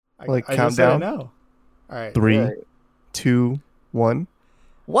I just said it Countdown. now. All right, 3, Yeah, 2, 1.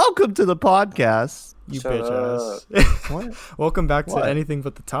 Welcome to the podcast. you shut bitch up. ass. What? Welcome back to What? Anything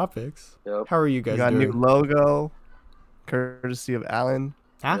But the Topics. Yep. How are you We guys got a new doing? logo, courtesy of Alan.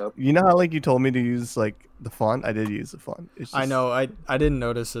 Huh? Yep. You know how like you told me to use like the font? I did use the font. It's just, I know. I didn't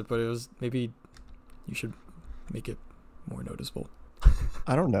notice it, but it was maybe you should make it more noticeable.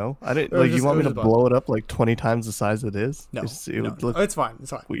 I don't know. I didn't It was like. just- You want it me was to just blow it up like 20 times the size it is? No, It no, would look it's fine.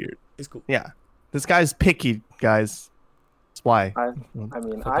 It's fine. weird. It's cool. Yeah, this guy's picky, guys. That's why. I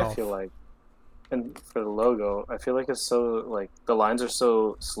mean, Fuck I off. feel like, and for the logo, I feel like it's so like the lines are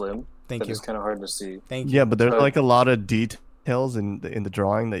so slim Thank that you. it's kind of hard to see. Thank you. Yeah, but there's But- like a lot of details in the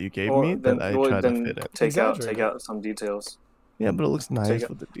drawing that you gave me that I tried to fit in. take Exaggerate. out some details. Yeah, but it looks nice it-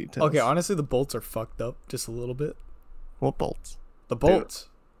 with the details. Okay, honestly, the bolts are fucked up just a little bit. What bolts? The bolts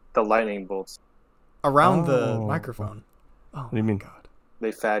The lightning bolts, around the Oh. microphone. Oh, do you mean? my god.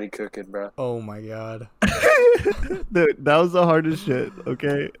 they fatty crooked, bro. Oh my god. Dude, that was the hardest shit.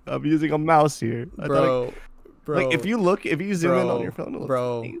 Okay, I'm using a mouse here. I thought Bro, like if you zoom in on your phone, it looks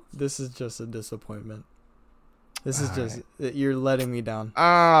bro, nice. this is just a disappointment. This is Alright. just you're letting me down.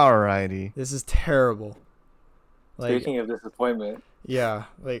 Alrighty. This is terrible. Like, Speaking of disappointment, yeah,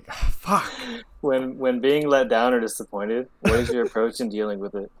 like fuck. when being let down or disappointed, what is your approach in dealing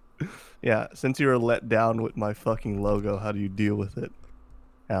with it? Yeah, since you were let down with my fucking logo, how do you deal with it,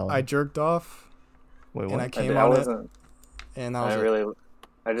 Alan? I jerked off Wait, and what? I I, came I on it, wasn't. and that was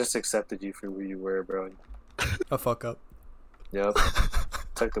I just accepted you for who you were, bro. a fuck up. Yep.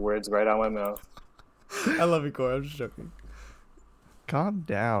 Took the words right out of my mouth. I love you, Corey. I'm just joking. Calm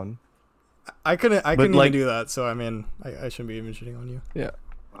down. I couldn't like- even do that. So I mean, I shouldn't be even shitting on you. Yeah.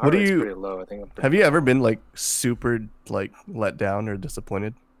 My What do heart rate's you- Pretty low. I think. I'm pretty Have you ever been like super like let down or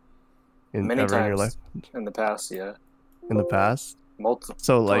disappointed in Many ever in your life times. In the past, yeah, in the past? multiple,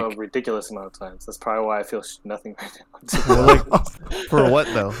 So a like, ridiculous amount of times. That's probably why I feel nothing right well, now. like for what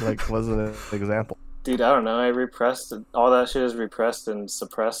though? Like, wasn't an example? Dude, I don't know. I repressed it. All that shit is repressed and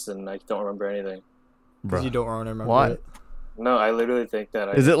suppressed, and I don't remember anything. Because Bruh. you don't want to remember Why? it. No, I literally think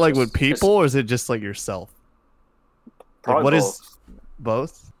that. Is it like with it's people or is it just like yourself? Like, probably what both. is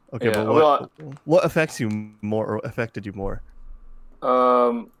both? Okay, Yeah, but what affects you more or affected you more?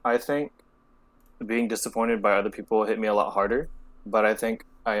 I think being disappointed by other people hit me a lot harder, but I think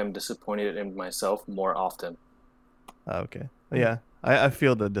I am disappointed in myself more often. Okay, yeah, I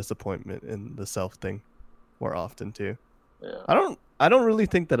feel the disappointment in the self thing more often too. Yeah. I don't really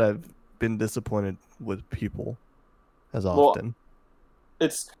think that I've been disappointed with people as Well, often.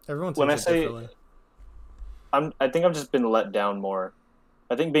 It's Everyone When takes I it say- differently. I think I've just been let down more.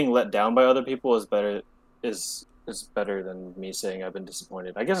 I think being let down by other people is better than me saying I've been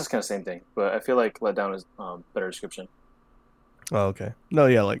disappointed. I guess it's kind of the same thing, but I feel like let down is better description. Oh, okay. No,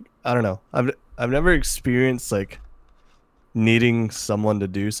 yeah, like I don't know. I've never experienced like needing someone to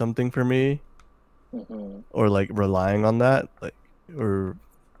do something for me Hmm. or like relying on that, like or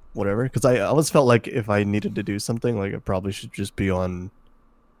whatever. Because I always felt like if I needed to do something, like it probably should just be on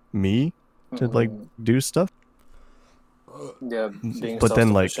me to like do stuff. Yeah, being But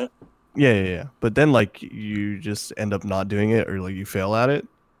then, like, self-sufficient. Yeah. But then like you just end up not doing it or like you fail at it.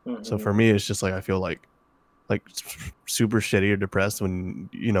 So Mhm. for me, it's just like I feel like super shitty or depressed when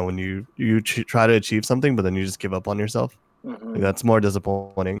when you try to achieve something, but then you just give up on yourself. Mhm. Like, that's more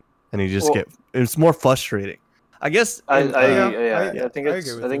disappointing, and you just Well- get it's more frustrating. I guess. I in, I think I it's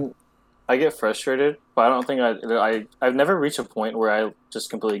agree with I think I get frustrated, but I don't think I've never reached a point where I just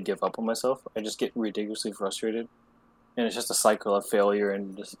completely give up on myself. I just get ridiculously frustrated, and it's just a cycle of failure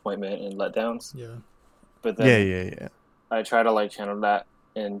and disappointment and letdowns. Yeah. But then yeah. I try to like channel that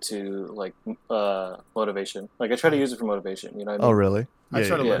into like motivation. Like I try to use it for motivation. You know what I Oh mean? really? I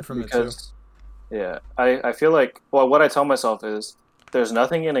try to Yeah, learn from it too. because yeah, I feel like what I tell myself is there's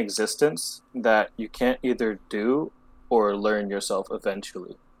nothing in existence that you can't either do or learn yourself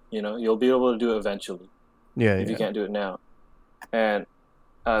eventually. You know, you'll be able to do it eventually Yeah, if you can't do it now. And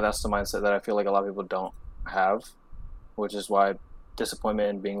that's the mindset that I feel like a lot of people don't have, which is why disappointment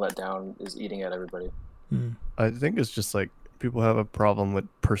and being let down is eating at everybody. Mm. I think it's just like people have a problem with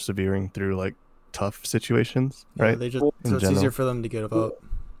persevering through like tough situations, Yeah, right? they just In so it's general. easier for them to give up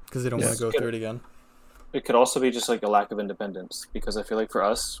because they don't Yeah. want to go through it again. It could also be just like a lack of independence because I feel like for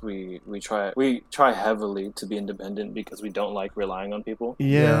us we try heavily to be independent because we don't like relying on people.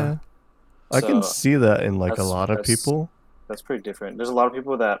 Yeah. I can So, see that in like a that's- lot of that's- people. That's pretty different. There's a lot of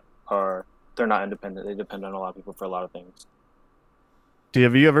people that they're not independent. They depend on a lot of people for a lot of things.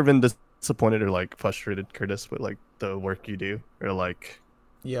 Have you ever been disappointed or like frustrated, Curtis, with like the work you do or like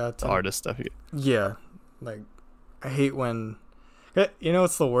Yeah. the artist stuff you Yeah. Like I hate when You know,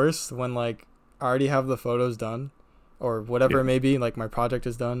 it's the worst when like I already have the photos done, or whatever it may be. Like my project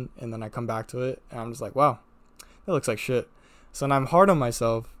is done, and then I come back to it, and I'm just like, wow, that looks like shit. So then I'm hard on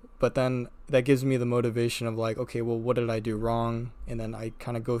myself, but then that gives me the motivation of like, okay, well, what did I do wrong? And then I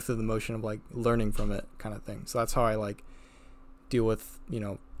kind of go through the motion of like learning from it, kind of thing. So that's how I like deal with, you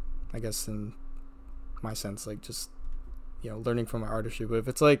know, I guess in my sense, like just, you know, learning from my artistry. But if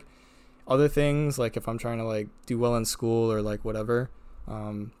it's like other things, like if I'm trying to like do well in school or like whatever,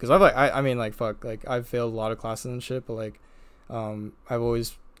 because I've like I mean like fuck, like I've failed a lot of classes and shit, but like I've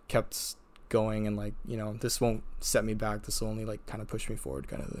always kept going, and like, you know, this won't set me back, this will only like kind of push me forward,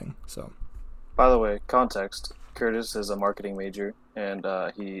 kind of thing. So By the way, context: Curtis is a marketing major, and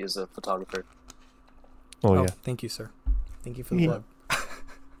he is a photographer. Oh yeah. Thank you, sir. Thank you for the Yeah. plug.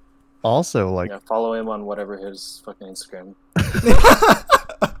 Also, like Yeah, follow him on whatever his fucking Instagram.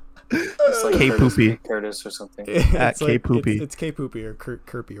 It's like K Curtis, Poopy. Curtis or something. At K Poopy. It's K Poopy or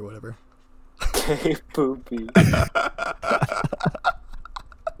Kirpy or whatever. K Poopy.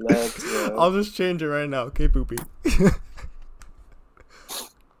 Let's go. I'll just change it right now. K Poopy.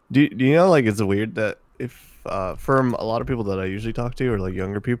 Do you know, like, it's weird that if from a lot of people that I usually talk to, or like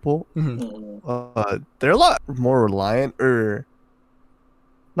younger people, Mhm. they're a lot more reliant, or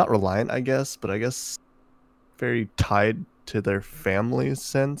not reliant, I guess, but I guess very tied to their family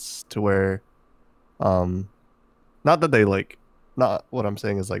sense, to where, not that they like, not what I'm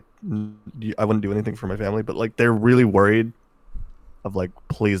saying is like, I wouldn't do anything for my family, but like they're really worried of like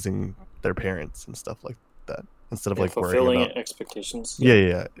pleasing their parents and stuff like that, instead of Yeah, like worrying fulfilling about expectations.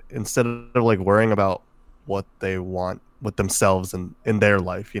 yeah. Instead of like worrying about what they want with themselves and in their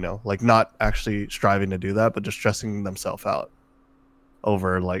life, you know, like not actually striving to do that, but just stressing themselves out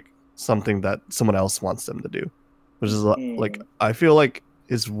over like something that someone else wants them to do, which is like, I feel like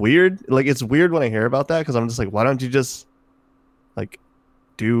is weird. Like it's weird when I hear about that, because I'm just like, why don't you just like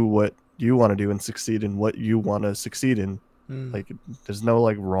do what you want to do and succeed in what you want to succeed in? Like there's no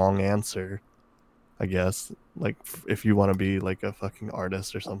like wrong answer, I guess. Like if you want to be like a fucking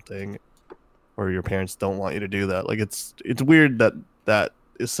artist or something, or your parents don't want you to do that, like it's weird that that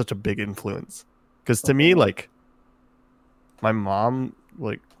is such a big influence. Because to me, like my mom,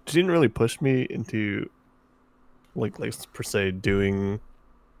 like she didn't really push me into like per se doing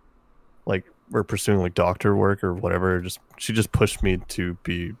like or pursuing like doctor work or whatever. Just she just pushed me to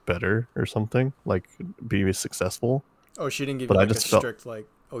be better or something, like be successful. Oh, she didn't give But you I like a just felt- strict like,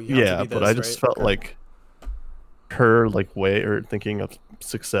 oh, you have Yeah, to be this, but I just right? felt Okay. like her like way or thinking of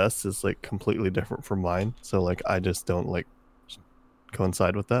success is like completely different from mine. So like I just don't like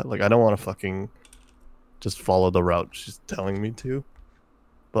coincide with that. Like I don't want to fucking just follow the route she's telling me to.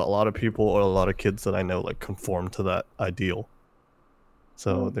 But a lot of people or a lot of kids that I know like conform to that ideal.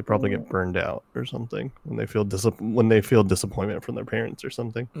 So they probably get burned out or something when they feel disappointment from their parents or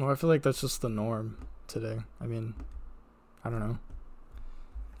something. Well, I feel like that's just the norm today. I mean, I don't know.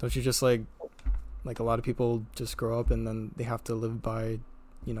 Don't you just like a lot of people just grow up and then they have to live by,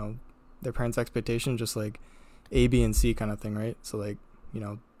 you know, their parents' expectations, just like A, B, and C kind of thing, right? So like, you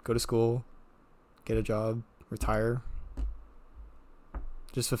know, go to school, get a job, retire.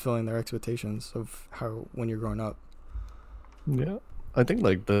 Just fulfilling their expectations of how when you're growing up. Yeah. I think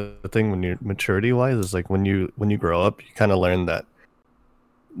like the thing when you're maturity wise is like when you grow up, you kind of learn that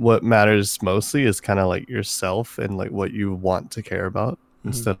what matters mostly is kind of like yourself and like what you want to care about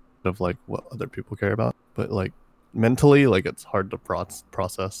instead of like what other people care about. But like mentally, like it's hard to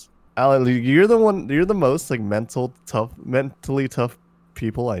process. Alan, you're the most like mentally tough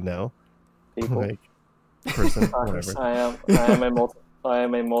people I know. People. Like person, whatever. I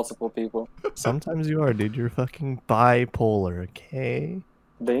am a multiple people. Sometimes you are, dude. You're fucking bipolar, okay?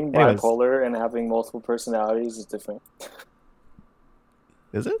 Being Anyways. bipolar and having multiple personalities is different.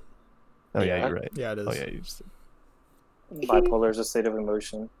 Is it? Oh yeah, Yeah. you're right. Yeah, it is. Oh yeah, you just. Bipolar is a state of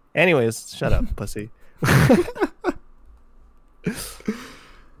emotion. Anyways, shut up, pussy.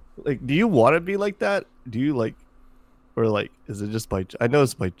 Like, do you want to be like that? Do you like, or like, is it just by? I know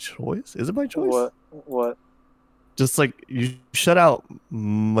it's by choice. Is it by choice? What? Just like you shut out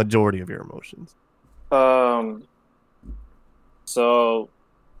majority of your emotions. So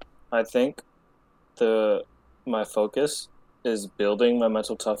I think my focus is building my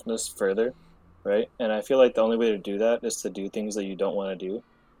mental toughness further, right? And I feel like the only way to do that is to do things that you don't want to do.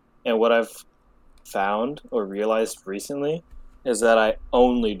 And what I've found or realized recently is that I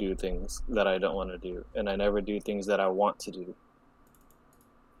only do things that I don't want to do, and I never do things that I want to do.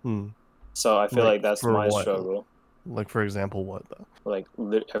 So I feel like that's for my what? struggle. Like, for example, what though? Like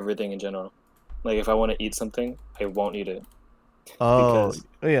everything in general. Like if I want to eat something, I won't eat it. Oh, Because-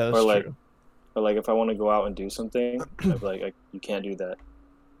 yeah, that's or like- true. Or like if I want to go out and do something, I'd be like, you can't do that.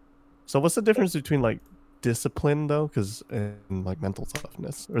 So what's the difference between like discipline though, because and like mental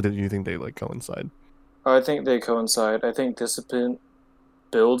toughness, or do you think they like coincide? I think they coincide. I think discipline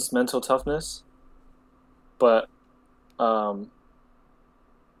builds mental toughness, but I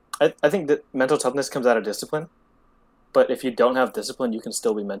think that mental toughness comes out of discipline. But if you don't have discipline, you can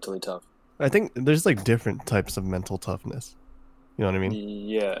still be mentally tough. I think there's like different types of mental toughness. You know what I mean?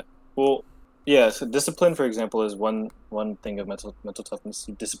 Yeah. Well, yeah. So discipline, for example, is one thing of mental toughness.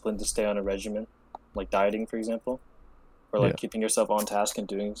 You're disciplined to stay on a regimen, like dieting, for example, or like keeping yourself on task and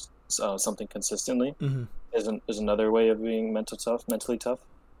doing something consistently. Mm-hmm. Is another way of being mentally tough,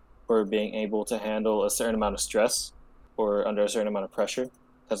 or being able to handle a certain amount of stress or under a certain amount of pressure.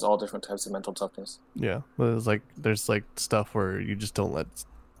 That's all different types of mental toughness. Yeah, but it's like there's like stuff where you just don't let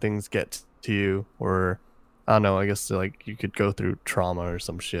things get to you, or I don't know. I guess like you could go through trauma or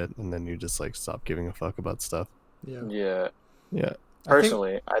some shit, and then you just like stop giving a fuck about stuff. Yeah.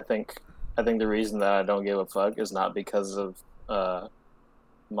 Personally, I think the reason that I don't give a fuck is not because of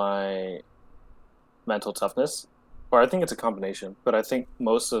my mental toughness, or I think it's a combination. But I think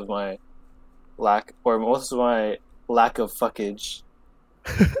most of my lack of fuckage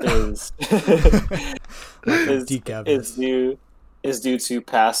is due to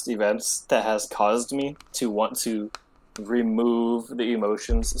past events that has caused me to want to remove the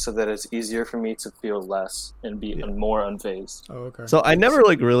emotions so that it's easier for me to feel less and be more unfazed. Oh, okay. So I never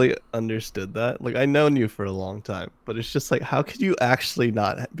like really understood that. Like I known you for a long time, but it's just like how could you actually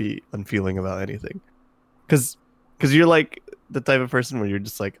not be unfeeling about anything? Because you're like the type of person where you're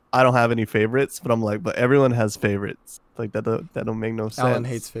just like, I don't have any favorites, but I'm like, but everyone has favorites. Like that don't make no sense. Alan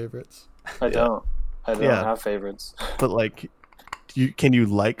hates favorites. I don't have favorites. But like, can you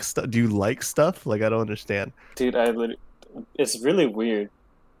like stuff? Do you like stuff? Like I don't understand. Dude, it's really weird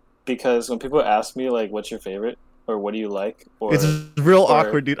because when people ask me like, "What's your favorite?" or "What do you like?" or it's real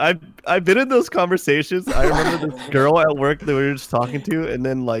awkward, dude. I've been in those conversations. I remember this girl at work that we were just talking to, and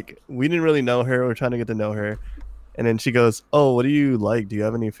then like we didn't really know her. We were trying to get to know her, and then she goes, "Oh, what do you like? Do you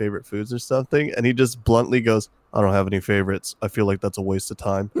have any favorite foods or something?" And he just bluntly goes, I don't have any favorites. I feel like that's a waste of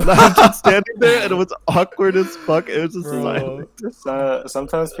time. And I was just standing there, and it was awkward as fuck. It was just silent.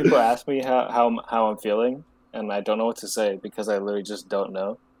 Sometimes people ask me how I'm feeling, and I don't know what to say because I literally just don't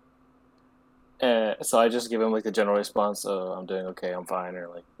know. And so I just give them like the general response, "Oh, I'm doing okay. I'm fine," or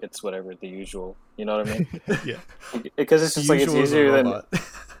like it's whatever, the usual. You know what I mean? Yeah. Because it's just like it's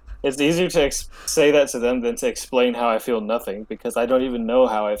easier to say that to them than to explain how I feel nothing because I don't even know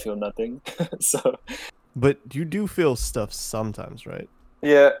how I feel nothing. So. But you do feel stuff sometimes, right?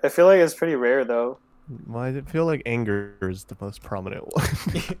 Yeah, I feel like it's pretty rare though. Well, I feel like anger is the most prominent one.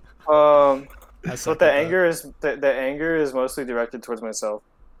 But the anger is mostly directed towards myself.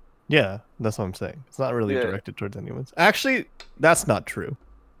 Yeah, that's what I'm saying. It's not really directed towards anyone. Actually, that's not true.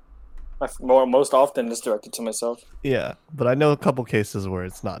 Most often it's directed to myself. Yeah, but I know a couple cases where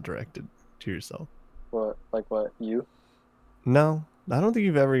it's not directed to yourself. What? Like what? You? No, I don't think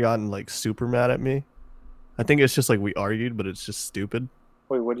you've ever gotten like super mad at me. I think it's just like we argued, but it's just stupid.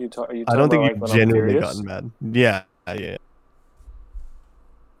 Wait, what are you talking? I don't think about, you've like, genuinely gotten mad. Yeah.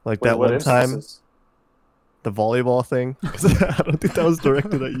 Like that one time, the volleyball thing. I don't think that was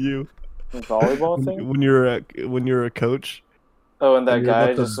directed at you. The volleyball thing? When you're a coach. Oh, and that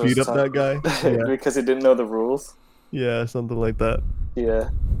guy just beat up that guy because he didn't know the rules. Yeah, something like that. Yeah.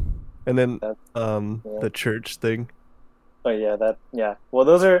 And then the church thing. Oh yeah, Well,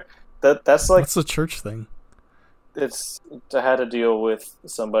 that's like what's the church thing? I had to deal with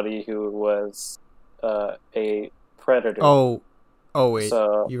somebody who was a predator. Oh wait.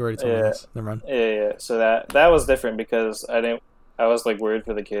 So, you already told me this. Never mind. Yeah. So that was different because I was like worried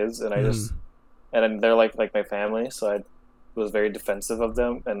for the kids, and I just and they're like my family, so I was very defensive of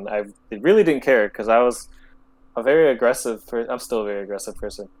them, and I really didn't care because I was a very aggressive I'm still a very aggressive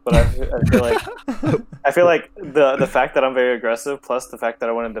person, but I feel like the fact that I'm very aggressive plus the fact that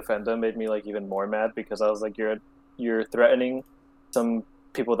I want to defend them made me like even more mad because I was like, you're threatening some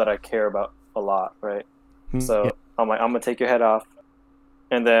people that I care about a lot, right? So I'm like, I'm gonna take your head off.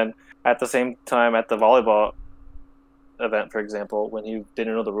 And then at the same time at the volleyball event, for example, when he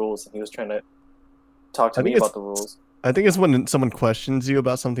didn't know the rules and he was trying to talk to me about the rules. I think it's when someone questions you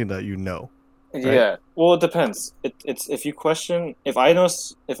about something that you know. Right? Yeah. Well, it depends. It's if you question, if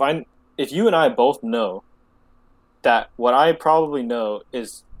you and I both know that what I probably know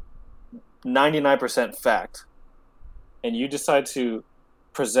is 99% fact, and you decide to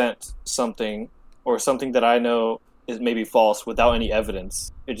present something or something that I know is maybe false without any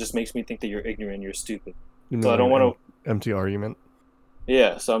evidence, it just makes me think that you're ignorant, you're stupid. So I don't want to empty argument.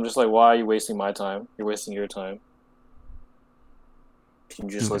 Yeah, so I'm just like, why are you wasting my time? You're wasting your time. Can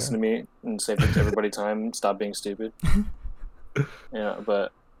you just Okay. listen to me and save everybody time and stop being stupid? Yeah,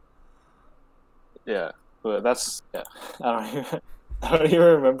 but yeah, but that's yeah. I don't even, I don't even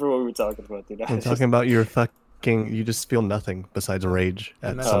remember what we were talking about, dude. I'm talking about your fucking. You just feel nothing besides rage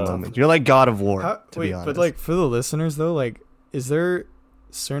And at mental some toughness. moment. You're like God of War, How, to wait, be honest. but like for the listeners though, like, is there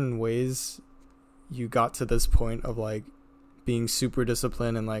certain ways you got to this point of like being super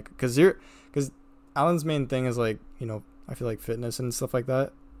disciplined and like, because Alan's main thing is like, I feel like fitness and stuff like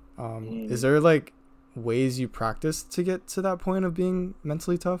that. Is there like ways you practice to get to that point of being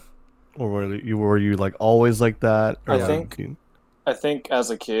mentally tough? Or were you like always like that? Or I like, think- I think as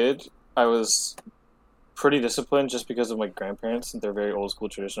a kid, I was pretty disciplined just because of my grandparents. They're very old school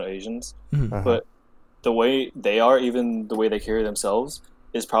traditional Asians. uh-huh. But the way they are, even the way they carry themselves,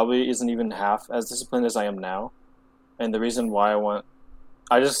 isn't even half as disciplined as I am now. And the reason why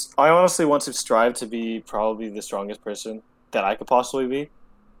I honestly want to strive to be probably the strongest person that I could possibly be.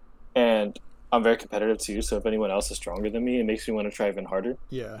 And I'm very competitive too, so if anyone else is stronger than me, it makes me want to try even harder.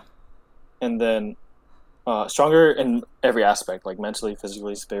 Yeah. And then stronger in every aspect, like mentally,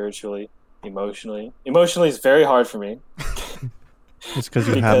 physically, spiritually, emotionally. Emotionally is very hard for me. It's because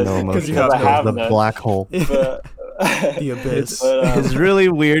you have no Because emotions. you have I have the none. black hole. But The abyss. But, It's really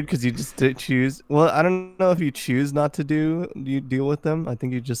weird because you just did choose. Well, I don't know if you choose not to deal with them. I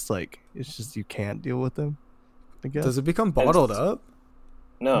think you just like it's just you can't deal with them. I guess. Does it become bottled up?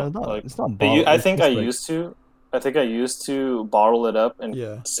 no, No, like it's not I bottled. I It's think just, I like- used to. I think I used to bottle it up and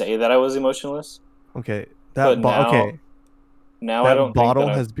Yeah. say that I was emotionless. Okay, But now- okay. Now I That don't bottle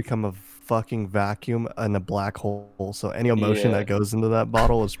think that has become a fucking vacuum and a black hole. So any emotion Yeah. that goes into that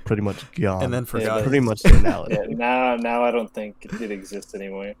bottle is pretty much gone. And then Yeah, forgot. but- pretty much the analogy. now I don't think it exists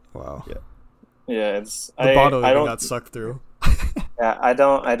anymore. Wow. Yeah. Yeah, it's The bottle I even don't got sucked through. yeah, I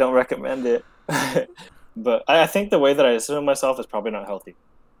don't recommend it. But I think the way that I discipline myself is probably not healthy.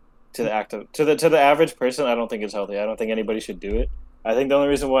 To the average person, I don't think it's healthy. I don't think anybody should do it. I think the only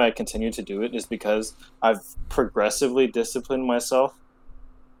reason why I continue to do it is because I've progressively disciplined myself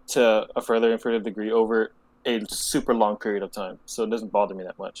to a further and further degree over a super long period of time. So it doesn't bother me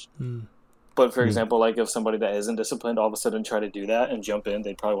that much. Hmm. But for Hmm. example, like if somebody that isn't disciplined all of a sudden try to do that and jump in,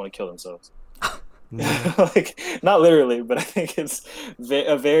 they'd probably want to kill themselves. Yeah. Like not literally, but I think it's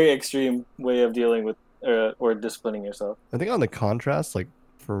a very extreme way of dealing with or disciplining yourself. I think on the contrast, like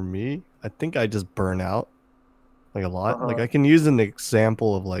for me, I think I just burn out like a lot. Uh-huh. Like I can use an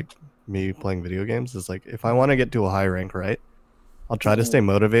example of like me playing video games. Is like if I want to get to a high rank, right? I'll try to stay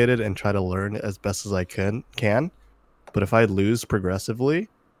motivated and try to learn as best as I can. But if I lose progressively,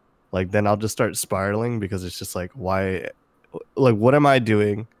 like then I'll just start spiraling because it's just like why, like what am I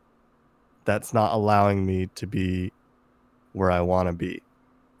doing that's not allowing me to be where I want to be,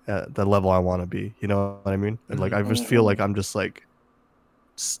 at the level I want to be. You know what I mean? And like I just feel like I'm just like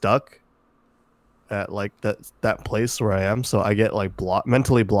stuck at like that place where I am. So I get like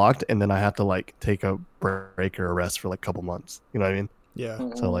mentally blocked, and then I have to like take a break or a rest for like a couple months. You know what I mean? Yeah.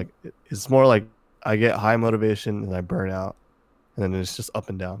 So like it's more like I get high motivation and I burn out, and then it's just up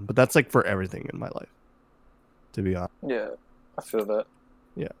and down. But that's like for everything in my life, to be honest. Yeah, I feel that.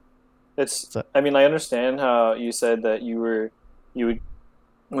 Yeah. It's So- I mean, I understand how you said that you would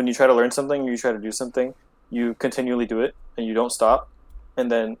when you try to learn something, you try to do something, you continually do it and you don't stop,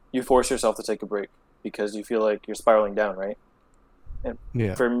 and then you force yourself to take a break because you feel like you're spiraling down, right?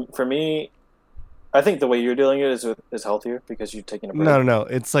 Yeah. For me, I think the way you're dealing it is healthier because you're taking a break. No.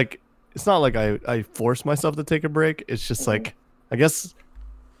 It's like it's not like I force myself to take a break. It's just like I guess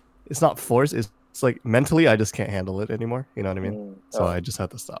it's not force. It's like mentally I just can't handle it anymore. You know what I mean? Mm, So oh, I just have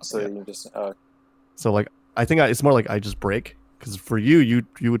to stop. so Yeah. you just So like I think it's more like I just break because for you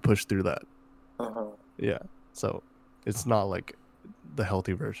would push through that. uh-huh. Yeah. So it's not like the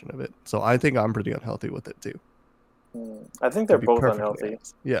healthy version of it. So I think I'm pretty unhealthy with it too. I think to they're be both perfectly unhealthy.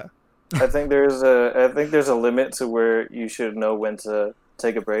 honest. Yeah. I think there's a limit to where you should know when to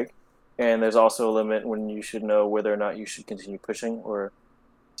take a break, and there's also a limit when you should know whether or not you should continue pushing or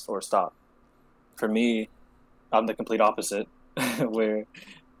stop. For me, I'm the complete opposite, where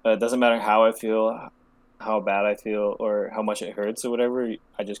it doesn't matter how I feel, how bad I feel, or how much it hurts or whatever.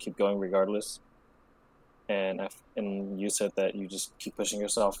 I just keep going regardless. And you said that you just keep pushing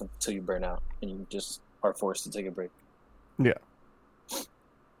yourself until you burn out, and you just are forced to take a break.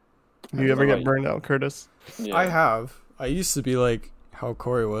 Do you ever know get about burned out, Curtis? Yeah. I have. I used to be like how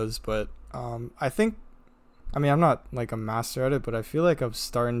Corey was, but I think, I mean, I'm not like a master at it, but I feel like I'm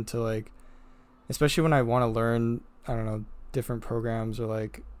starting to like, especially when I want to learn, I don't know, different programs or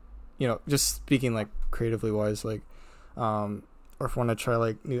like, just speaking like creatively wise, like, or if I want to try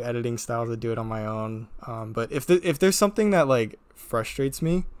like new editing styles, I do it on my own. But if there's something that like frustrates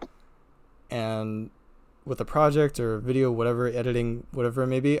me, and with a project or a video, whatever, editing, whatever it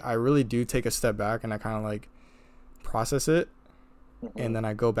may be, I really do take a step back and I kind of like process it, and then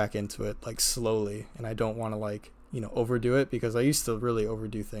I go back into it like slowly, and I don't want to like, you know, overdo it, because I used to really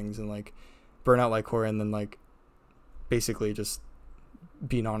overdo things and like burn out like Corey, and then like basically just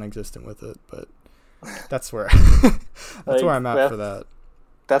be non-existent with it. But that's where that's where I'm at for that.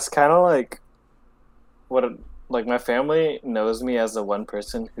 That's kind of like like my family knows me as the one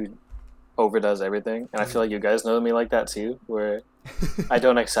person who overdoes everything, and I feel like you guys know me like that too, where I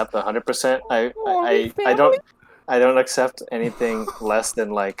don't accept 100%. I don't accept anything less than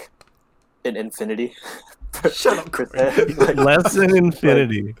like an infinity. Shut up, like, less than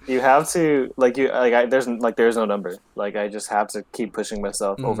infinity. Like, you have to there's no number. Like I just have to keep pushing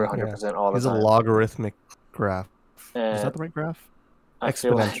myself over 100% all the He's time. a logarithmic graph. And is that the right graph? I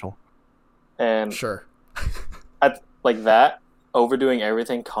feel Exponential. and Sure. like that, overdoing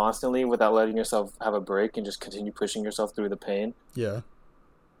everything constantly without letting yourself have a break and just continue pushing yourself through the pain. Yeah.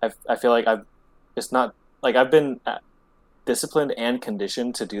 I feel like I've been disciplined and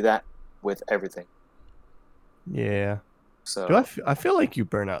conditioned to do that with everything. Yeah. So Do I feel like you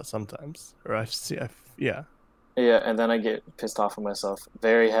burn out sometimes, or yeah. yeah, and then I get pissed off at myself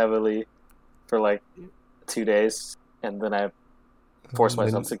very heavily for like 2 days, and then I force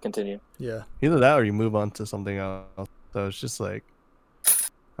myself to continue. Yeah. Either that or you move on to something else. So it's just like,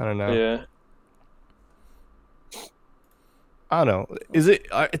 I don't know. Yeah. I don't know.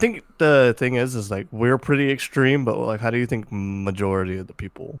 I think the thing is like we're pretty extreme, but like, how do you think majority of the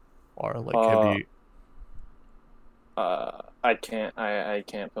people are? Like, have you? I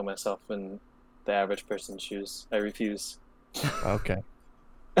can't put myself in the average person's shoes. I refuse. Okay.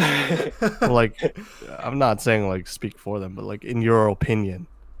 Well, like, I'm not saying like speak for them, but like in your opinion,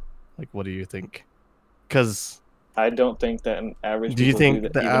 like what do you think? Because I don't think that an average. Do you people think do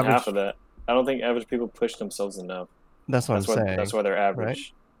the even average? half of that? I don't think average people push themselves enough. That's what I'm saying. That's why they're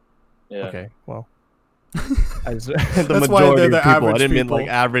average. Right? Yeah. Okay. Well, That's the why majority they're of the people. I average didn't mean people. like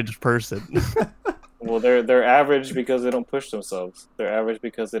average person. Well, they're average because they don't push themselves. They're average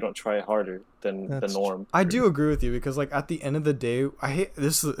because they don't try harder than the That's norm. I do agree with you, because like at the end of the day, I hate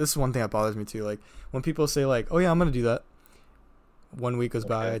this. This is one thing that bothers me too. Like when people say like, "Oh yeah, I'm gonna do that." 1 week goes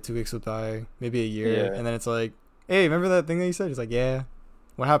by, 2 weeks goes by, maybe a year, Yeah. and then it's like, "Hey, remember that thing that you said?" It's like, "Yeah,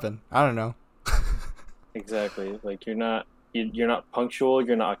 what happened? I don't know." Exactly. Like you're not punctual.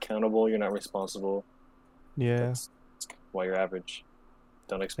 You're not accountable. You're not responsible. Yeah. That's why you're average.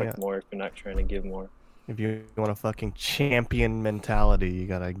 Don't expect more if you're not trying to give more. If you want a fucking champion mentality, you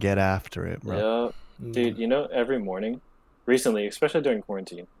gotta get after it, bro. Yeah, dude. You know, every morning, recently, especially during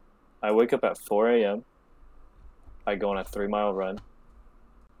quarantine, I wake up at 4 a.m. I go on a 3-mile run,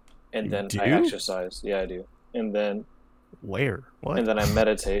 and You then do? I exercise. Yeah, I do. And then Where? What? and then I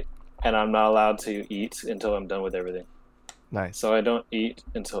meditate, and I'm not allowed to eat until I'm done with everything. Nice. So I don't eat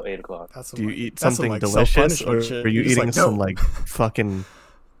until 8 o'clock. That's some, Do you like- eat that's some, something like, delicious, self-punishment or shit. are you You're just eating like, some "No." like fucking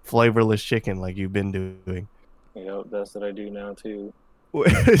flavorless chicken like you've been doing? You know, that's what I do now too.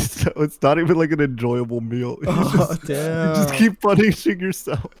 So it's not even like an enjoyable meal. You Oh, you just damn. keep punishing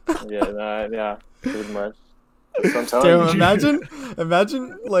yourself. Yeah, pretty much. That's what I'm telling Damn, you.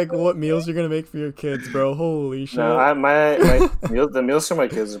 imagine like what meals you're gonna make for your kids, bro. Holy shit. No, the meals for my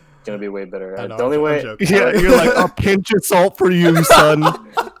kids are gonna be way better. I know, The only I'm way, joking. Yeah, you're like a pinch of salt for you, son.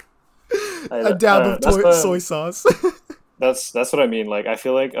 A dab of that's the- soy sauce. That's what I mean. Like I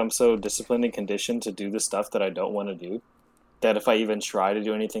feel like I'm so disciplined and conditioned to do the stuff that I don't want to do, that if I even try to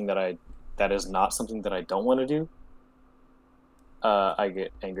do anything that is not something that I don't want to do, I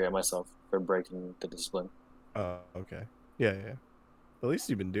get angry at myself for breaking the discipline. Oh, okay. Yeah. At least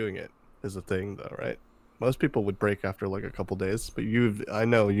you've been doing it is a thing, though, right? Most people would break after like a couple days, but I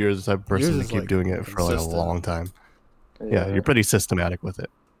know you're the type of person Yours to is, keep like, doing it for like a consistent. long time. Yeah, you're pretty systematic with it.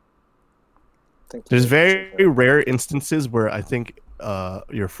 Thank you. There's very rare instances where I think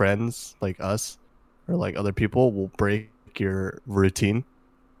your friends, like us, or like other people, will break your routine.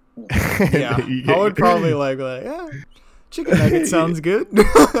 Yeah, I would probably like, yeah, chicken nugget sounds good.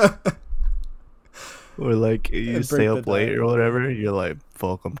 Or like you And stay break up the late diet. or whatever. You're like,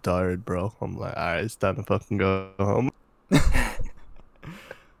 fuck, I'm tired, bro. I'm like, alright, it's time to fucking go home.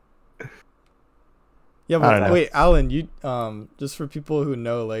 Yeah, I but don't know. wait, Alan, you just for people who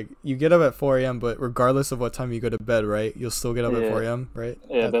know, like you get up at 4 a.m., but regardless of what time you go to bed, right? You'll still get up at Yeah. 4 a.m., right?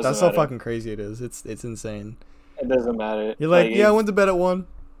 Yeah, it doesn't that's how matter. fucking crazy it is. It's insane. It doesn't matter. You're like, yeah, I went to bed at 1,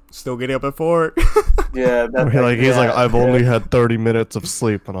 still getting up at 4. yeah. That, He's like, yeah, I've yeah. only had 30 minutes of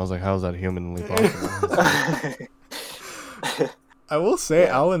sleep, and I was like, how's that humanly possible? I will say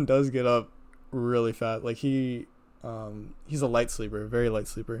Yeah. Alan does get up really fast. Like he's a light sleeper, very light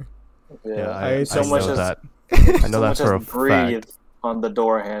sleeper. Yeah, I so much know as that. I know so that much for a as breathe fact. on the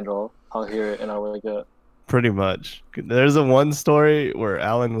door handle, I'll hear it and I'll wake up. Pretty much. There's a one story where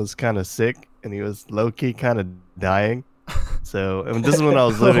Alan was kind of sick and he was low key kind of dying. So, and this is when I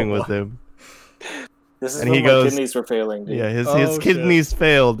was living with him. This is And when he my goes- kidneys were failing, dude. Yeah, his Oh, kidneys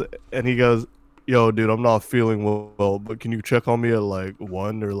failed, and he goes, "Yo, dude, I'm not feeling well, but can you check on me at like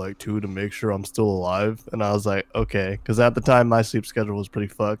 1 or like 2 to make sure I'm still alive?" And I was like, "Okay," because at the time my sleep schedule was pretty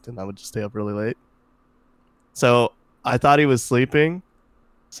fucked, and I would just stay up really late. So I thought he was sleeping,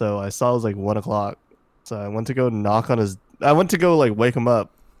 so I saw it was like 1 o'clock. So I went to go knock on his. I went to go like wake him up,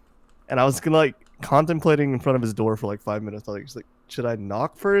 and I was gonna like contemplating in front of his door for like 5 minutes. I was like, should I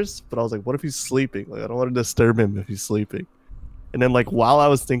knock first? But I was like, what if he's sleeping? Like I don't want to disturb him if he's sleeping. And then like while I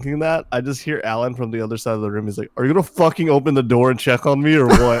was thinking that, I just hear Alan from the other side of the room. He's like, "Are you gonna fucking open the door and check on me or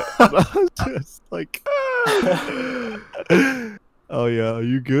what?" And I was just like, "Oh yeah, are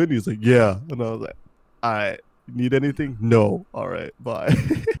you good?" And he's like, "Yeah." And I was like, "All right, you need anything?" "No." "All right, bye."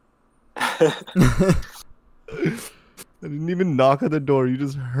 I didn't even knock on the door. You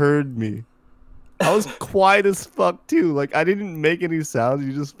just heard me. I was quiet as fuck too. Like I didn't make any sounds.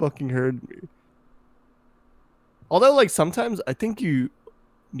 You just fucking heard me. Although, like sometimes I think you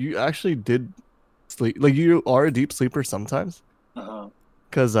actually did sleep. Like you are a deep sleeper sometimes. Uh-huh.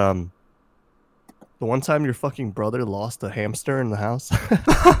 Cause the one time your fucking brother lost a hamster in the house,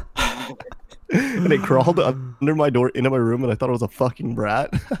 and it crawled under my door into my room, and I thought it was a fucking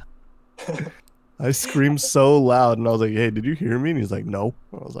brat. I screamed so loud, and I was like, "Hey, did you hear me?" And he's like, "No."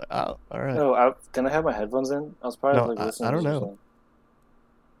 I was like, "Oh, all right." No, can I have my headphones in? I was probably No, like listening. I don't to know. something.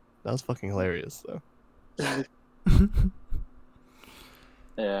 That was fucking hilarious, though.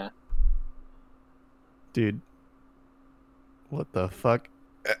 Yeah. Dude, what the fuck?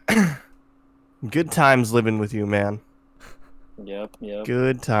 Good times living with you, man. Yep.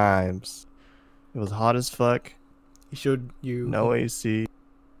 Good times. It was hot as fuck. He showed you. No AC.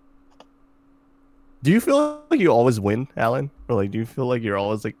 Do you feel like you always win, Alan? Or like, do you feel like you're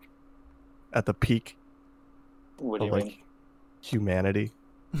always like at the peak What do of you like mean? humanity?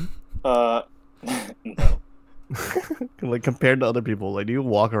 No. Like compared to other people, like do you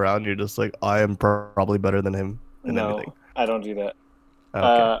walk around? You're just like, I am probably better than him in No, anything. I don't do that.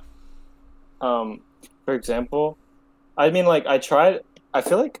 Okay. For example, I mean, like I tried. I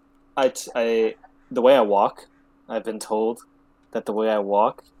feel like the way I walk, I've been told that the way I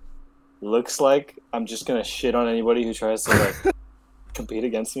walk looks like I'm just gonna shit on anybody who tries to like compete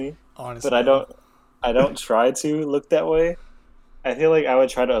against me. Honestly, But I don't try to look that way. I feel like I would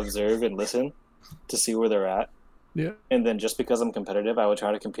try to observe and listen to see where they're at. Yeah. And then just because I'm competitive, I would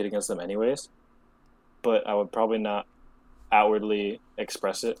try to compete against them anyways. But I would probably not outwardly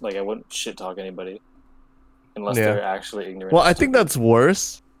express it. Like I wouldn't shit talk anybody unless Yeah. they're actually ignorant. Well, or I think stupid. that's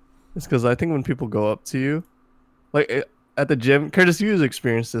worse. It's because I think when people go up to you, like at the gym, Curtis, you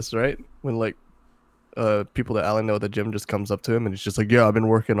experienced this, right? When like people that Alan know at the gym just comes up to him and he's just like, "Yeah, I've been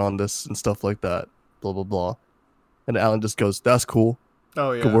working on this and stuff like that." Blah blah blah. And Alan just goes, "That's cool.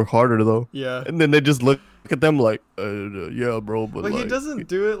 Oh yeah. Could work harder though." Yeah. And then they just look at them like, "Yeah, bro," but Like like he doesn't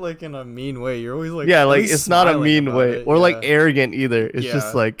do it like in a mean way. You're always like, yeah, at like least it's not a smiling mean about way it, or like yeah. arrogant either. It's Yeah.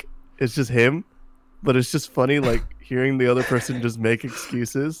 just like it's just him, but it's just funny like hearing the other person just make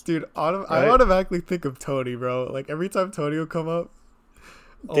excuses. Dude, I Right? automatically think of Tony, bro. Like every time Tony will come up.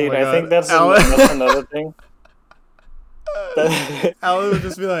 Oh Dude, my I God. think that's Alan, that's another thing. Alan would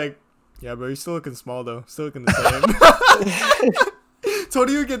just be like, "Yeah, bro, you're still looking small though. Still looking the same."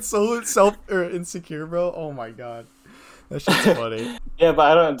 Tony would get so self or insecure, bro. Oh my God, that shit's funny. Yeah,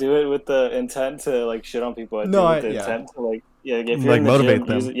 but I don't do it with the intent to like shit on people. I do No, it with the yeah. intent to like if you're Like in the motivate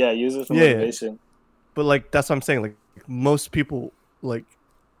gym, them. use it for Yeah. motivation. But like that's what I'm saying. Like most people like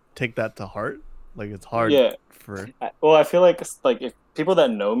take that to heart. Like it's hard Yeah. for Well, I feel like if people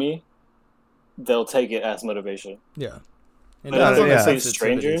that know me, they'll take it as motivation. Yeah. And But that's if on they're the complete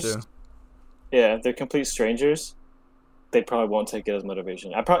sensitivity, strangers, too. Yeah, if they're complete strangers, they probably won't take it as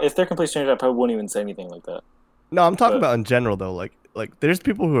motivation. If they're complete strangers, I probably won't even say anything like that. No, I'm talking But- about in general though. Like there's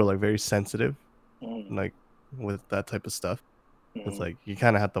people who are like very sensitive, Mm, like with that type of stuff. It's mm. like you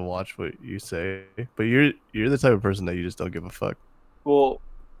kind of have to watch what you say. But you're the type of person that you just don't give a fuck. Well,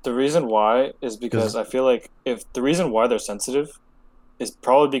 the reason why is because I feel like if the reason why they're sensitive is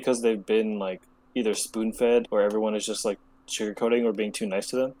probably because they've been like either spoon fed or everyone is just like sugarcoating or being too nice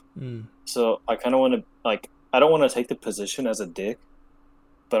to them. Mm. So I kind of want to like I don't want to take the position as a dick,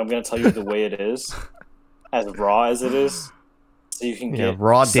 but I'm gonna tell you the way it is, as raw as it is, so you can Yeah, get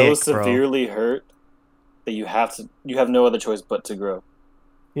raw so dick, bro. severely hurt that you have no other choice but to grow.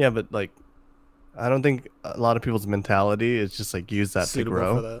 Yeah, but like, I don't think a lot of people's mentality is just like use that Suitable to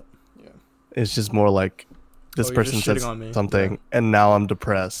grow. for that. Yeah. It's just more like this Oh, you're just person said shitting on me. something, Yeah. and now I'm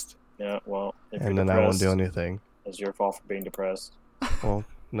depressed, Yeah, well, if and you're then I won't depressed, do anything. it's your fault for being depressed. Well,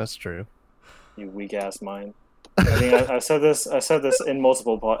 that's true. You weak ass mind. I think I said this. I said this in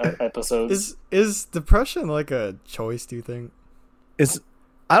multiple episodes. Is depression like a choice? Do you think?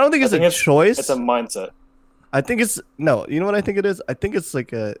 I don't think I it's think a choice. It's a mindset. I think it's no. You know what I think it is? I think it's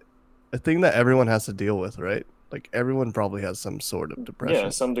like a thing that everyone has to deal with, right? Like everyone probably has some sort of depression. Yeah,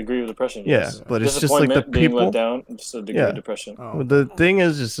 some degree of depression. Yeah, Yes. but it's just like the Disappointment, being let people. down, just a degree Yeah. of depression. Oh, Well, the thing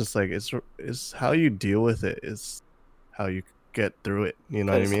is, just like it's how you deal with it is how you get through it. You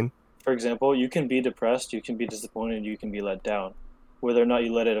know what I Because- mean? For example, you can be depressed, you can be disappointed, you can be let down. Whether or not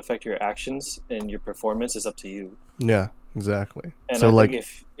you let it affect your actions and your performance is up to you. Yeah, exactly. And So I like, think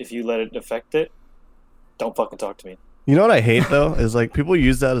if you let it affect it, don't fucking talk to me. you know what I hate though is like people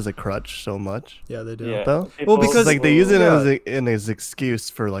use that as a crutch so much. yeah, they do. Yeah. Though, People because- it's like they use it Yeah. in as excuse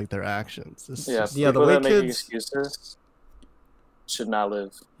for like their actions. It's Yeah, just- Yeah, the people way that make kids- excuses should not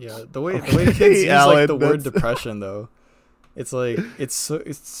live. Yeah, the way Okay, kids use like Alan, the word that's- depression though, it's like it's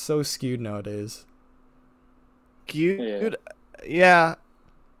so skewed nowadays. Cute. Yeah.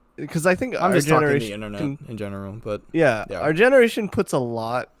 Because I think I'm our just talking the generation, internet in general, but yeah, Yeah. our generation puts a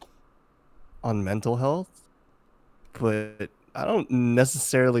lot on mental health, but I don't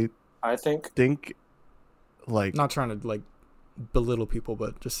necessarily I think think like not trying to like belittle people,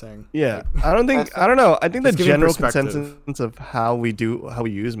 but just saying. yeah. like, I don't think I don't know. I think the Just giving general perspective. consensus of how we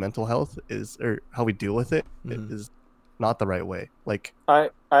use mental health is or how we deal with it Mhm. is not the right way. Like I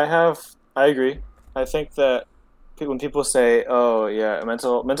agree. I think that when people say, "Oh yeah,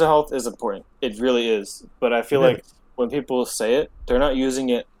 mental health is important," it really is. But I feel it like is. when people say it, they're not using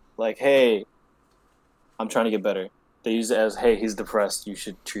it like, "Hey, I'm trying to get better." They use it as, "Hey, he's depressed. You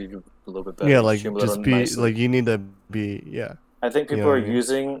should treat him a little bit better. yeah, You like should treat him a little just be nicely." like you need to be yeah. I think you people know are what I mean?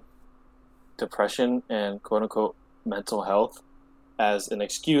 using depression and quote unquote mental health as an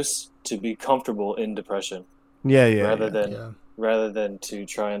excuse to be comfortable in depression Yeah, yeah. rather yeah. than Yeah. rather than to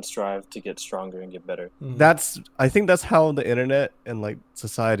try and strive to get stronger and get better. Mhm. I think that's how the internet and like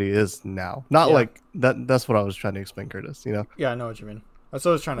society is now. Not Yeah. like that's what I was trying to explain, Curtis, you know? Yeah, I know what you mean. That's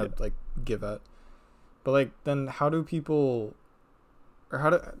what I was trying to like give at. But like then how do people or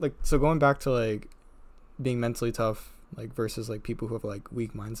how do like so going back to like being mentally tough like versus like people who have like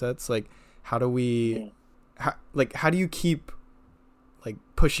weak mindsets, like how do we how do you keep like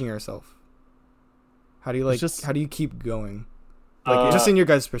pushing yourself? How do you like just- how do you keep going? Like just Uh, in your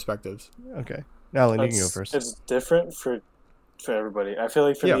guys' perspectives. Okay. Alan, you can go It's- first. It's different for everybody. I feel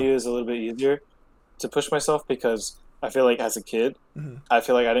like for Yeah. me it was a little bit easier to push myself because I feel like as a kid, Mhm. I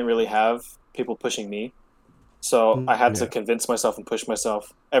feel like I didn't really have people pushing me. So I had to Yeah. convince myself and push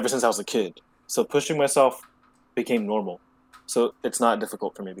myself ever since I was a kid. So pushing myself became normal. So it's not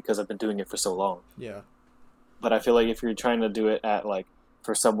difficult for me because I've been doing it for so long. Yeah. But I feel like if you're trying to do it at like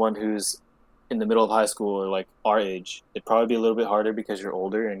for someone who's in the middle of high school or like our age, it'd probably be a little bit harder because you're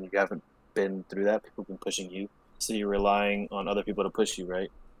older and you haven't been through that. People have been pushing you, so you're relying on other people to push you,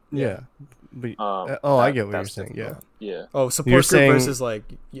 right? yeah. But, I that- get what you're that's saying. difficult. Yeah. Yeah. Oh, support You're group saying- versus like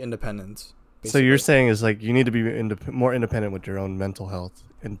independence. So you're basically. saying is like you need to be more independent with your own mental health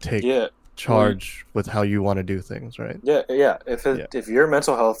and take Yeah. charge with how you want to do things, right? Yeah. Yeah. If Yeah. if your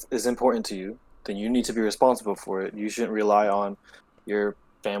mental health is important to you, then you need to be responsible for it. You shouldn't rely on your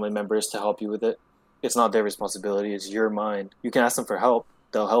family members to help you with it. It's not their responsibility. It's your mind. You can ask them for help.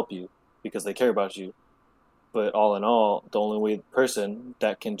 They'll help you because they care about you. But all in all, the only person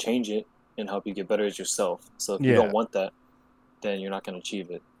that can change it and help you get better is yourself. So if you Yeah. don't want that, then you're not going to achieve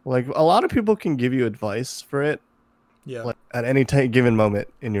it. Like a lot of people can give you advice for it, Yeah. like at any given moment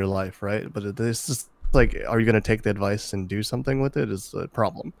in your life, right? But this is like, are you gonna take the advice and do something with it? Is the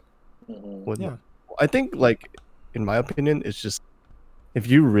problem. Mhm. With Yeah. I think, like, in my opinion, it's just if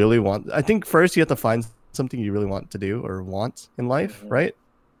you really want. I think first you have to find something you really want to do or want in life, Mhm. right?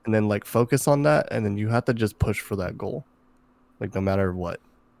 And then like focus on that, and then you have to just push for that goal, like no matter what.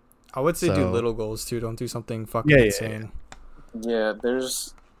 I would say do So- little goals too. Don't do something fucking Yeah, yeah, insane. Yeah,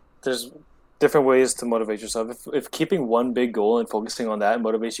 there's different ways to motivate yourself. If keeping one big goal and focusing on that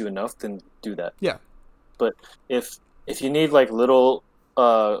motivates you enough, then do that. Yeah. But if you need like little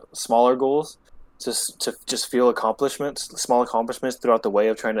smaller goals to just feel accomplishments, small accomplishments throughout the way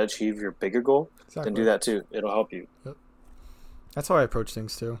of trying to achieve your bigger goal, Exactly. then do that too. It'll help you. That's how I approach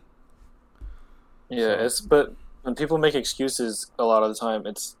things too. Yeah, So- but when people make excuses a lot of the time,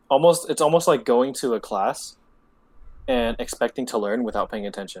 it's almost like going to a class and expecting to learn without paying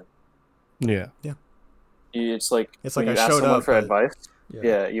attention. Yeah. It's like It's when like you I ask showed someone up, for but advice.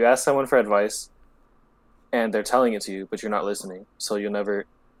 Yeah, you ask someone for advice, and they're telling it to you, but you're not listening, so you'll never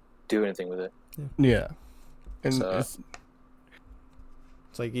do anything with it. Yeah, and So-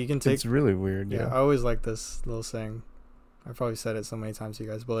 it's like you can take. it's really weird. Yeah, Yeah, I always like this little saying. I've probably said it so many times to you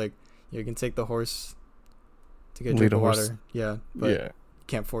guys, but like you can take the horse to get a Lead drink a of horse. water. Yeah, but yeah, you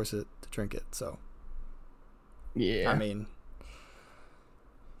can't force it to drink it. So yeah. I mean,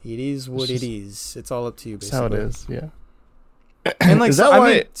 it is what It's it just- is. It's all up to you, That's basically. how it is. Yeah. And like, Is that I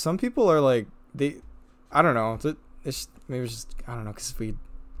why? mean, some people are like I don't know. It's maybe it's just I don't know because we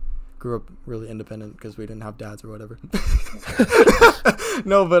grew up really independent because we didn't have dads or whatever.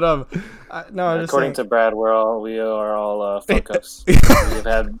 No, but no. I'm just According saying, to Brad, we are all fuck ups. We've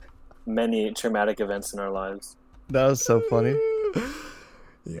had many traumatic events in our lives, That was so funny.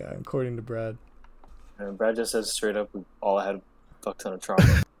 Yeah, according to Brad. and Brad just says straight up, we all had a fuck ton of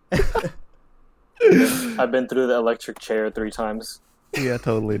trauma. I've been through the electric chair 3 times. Yeah,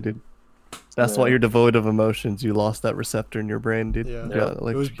 totally, dude. That's Yeah. why you're devoid of emotions. You lost that receptor in your brain, dude. Yeah. You Yeah. got It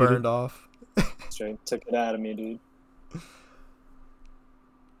was electrocuted. burned off. Straight took it out of me, dude.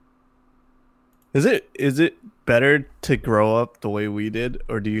 Is it better to grow up the way we did,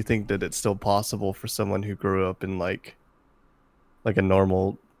 or do you think that it's still possible for someone who grew up in like a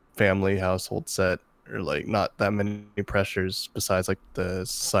normal family household set, or like not that many pressures besides like the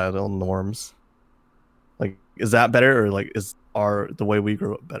societal norms? Like, is that better, or like is the way we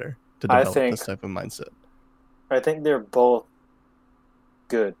grew up better to I develop think- this type of mindset? I think they're both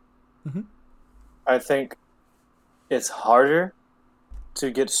good. Mhm. I think it's harder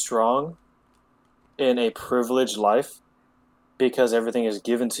to get strong in a privileged life because everything is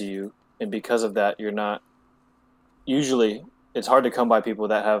given to you, and because of that, you're not. Usually, it's hard to come by people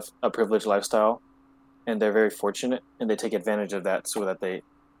that have a privileged lifestyle, and they're very fortunate, and they take advantage of that so that they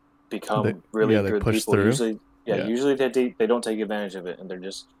become They- really yeah, they good push people. through. Usually, Yeah. usually they don't take advantage of it, and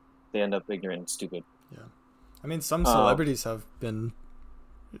they end up ignorant and stupid. I mean, some celebrities have been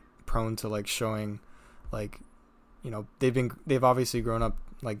prone to like showing, like, you know, they've obviously grown up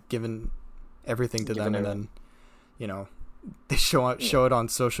like given everything to them, and then, you know, they show it on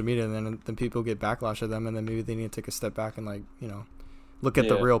social media, and then people get backlash of them, and then maybe they need to take a step back and like, you know, look at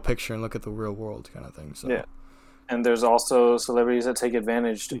the Yeah. real picture and look at the real world kind of thing. So Yeah. And there's also celebrities that take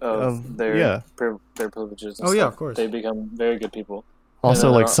advantage of their privileges. And Oh, yeah, stuff. of course. They become very good people. Also,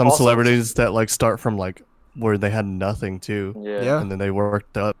 then like there are some also- celebrities that like start from like where they had nothing too, Yeah. Yeah. and then they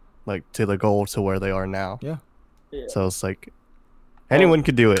worked up like to the goal to where they are now. Yeah. Yeah. So it's like anyone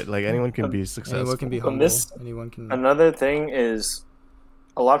could do it. Like anyone can be successful. anyone can be But humble. this- Anyone can. Another thing is,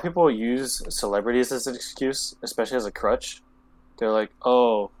 a lot of people use celebrities as an excuse, especially as a crutch. They're like,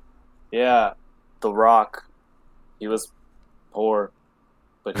 "Oh, yeah, The Rock, he was poor,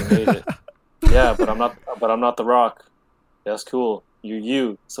 but he made it. Yeah, but I'm not. But I'm not The Rock. That's cool. You're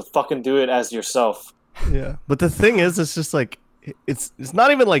you. So fucking do it as yourself." Yeah, but the thing is, it's just like it's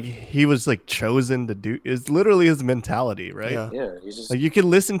not even like he was like chosen to do. It's literally his mentality, right? Yeah. Yeah, he's just Like you can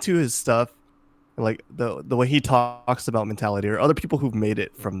listen to his stuff, and like the way he talks about mentality, or other people who've made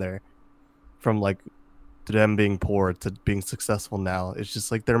it from there, from like them being poor to being successful now. It's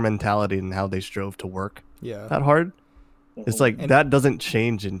just like their mentality and how they strove to work Yeah. that hard. It's like And- that doesn't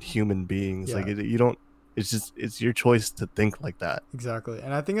change in human beings. Yeah. Like you don't. It's your choice to think like that. Exactly.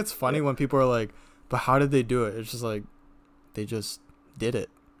 And I think it's funny when people are like, but how did they do it? It's just like, they just did it.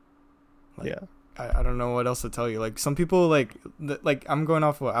 Like, Yeah. I don't know what else to tell you. Like, some people, like I'm going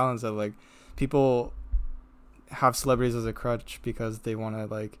off what Alan said. Like, people have celebrities as a crutch because they want to,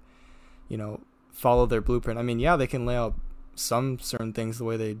 like, you know, follow their blueprint. I mean, yeah, they can lay out some certain things, the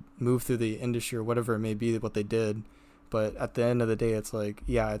way they move through the industry or whatever it may be, what they did. But at the end of the day, it's like,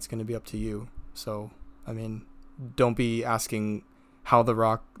 yeah, it's going to be up to you. So, I mean, don't be asking how The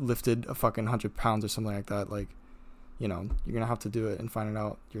Rock lifted a fucking 100 pounds or something like that. Like, you know, you're going to have to do it and find it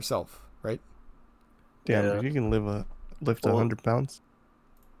out yourself, right? Damn, Yeah. if you can lift Well- 100 pounds.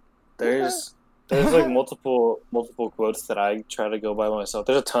 there's like multiple quotes that I try to go by myself.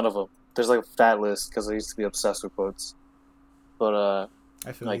 There's a ton of them. There's like a fat list because I used to be obsessed with quotes. But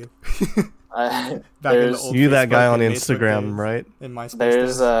I feel Like, you. I Back in the there's old You that guy Facebook on and Facebook Instagram, days. right? In MySpace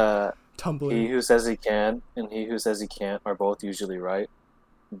there's days. Tumblr. he who says he can and he who says he can't are both usually right.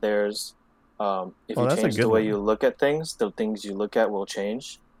 There's if Oh, you that's a change the good way one. you look at things, the things you look at will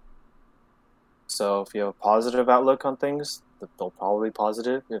change. So if you have a positive outlook on things, they'll probably be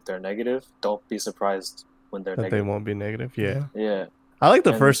positive. If they're negative, don't be surprised when they're That they negative. won't be negative. Yeah. Yeah. I like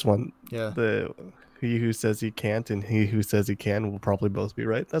the And- first one. Yeah. The he who says he can't and he who says he can will probably both be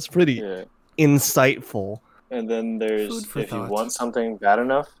right. That's pretty Yeah. insightful. And then there's Food for if you thought. want something bad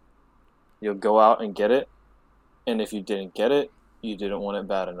enough, you'll go out and get it, and if you didn't get it, you didn't want it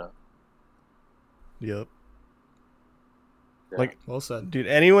bad enough. Yep. Yeah. Like, Well said. dude,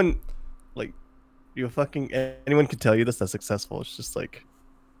 anyone anyone could tell you this that's successful. It's just like,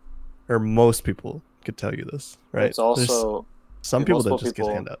 or most people could tell you this, right? It's also some people that multiple just get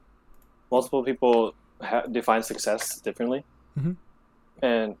people- hand up. multiple people define success differently, Mhm.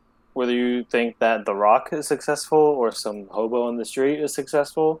 and whether you think that The Rock is successful or some hobo on the street is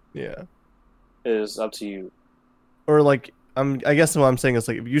successful Yeah. is up to you. Or like, I guess what I'm saying is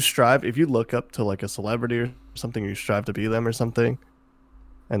like, if you look up to like a celebrity or something, you strive to be them or something,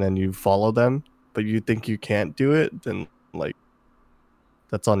 and then you follow them, but you think you can't do it, then like,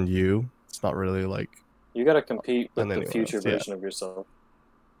 that's on you. It's not really like, You got to compete with And the anyone future else, yeah. version of yourself.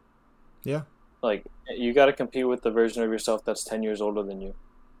 Yeah. Like, you got to compete with the version of yourself that's 10 years older than you.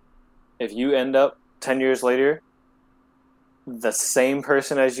 If you end up 10 years later the same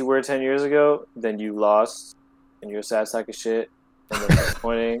person as you were 10 years ago, then you lost and you're a sad sack of shit and that's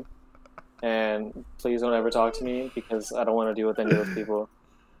disappointing. And please don't ever talk to me because I don't want to deal with any of those people.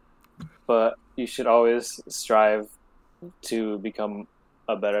 But you should always strive to become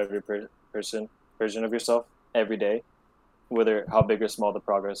a better version of yourself every day, whether how big or small the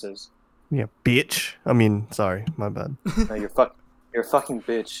progress is. yeah, bitch. I mean, sorry, my bad. No, you're a fucking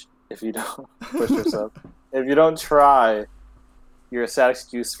bitch if you don't push yourself. If you don't try, you're a sad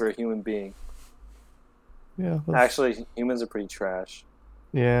excuse for a human being. Yeah. that's- Actually, humans are pretty trash.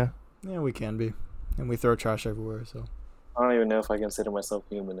 Yeah. Yeah, we can be, and we throw trash everywhere. So I don't even know if I consider myself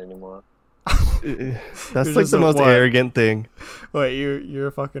human anymore. That's You're like just the a most what? arrogant thing. wait, you're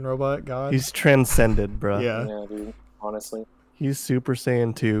a fucking robot god? He's transcended, bro. Yeah. Yeah, dude. Honestly, He's Super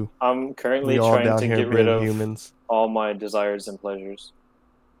Saiyan 2. I'm currently We all trying down to here get rid being of humans. all my desires and pleasures.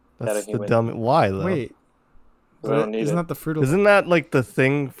 That That's a the human. dumb. Why though? Wait, I don't need isn't it. that the fruit of Isn't that like the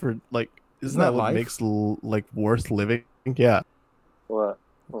thing for like? Isn't that that what life? makes like worth living? Yeah. What?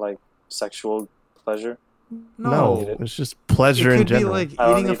 Like sexual pleasure? no? It's just It pleasure in could be general. like I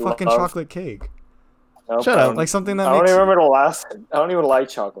don't eating a need fucking love. chocolate cake, Nope, Shut I up. don't- like something that I don't makes. even remember the last. I don't even like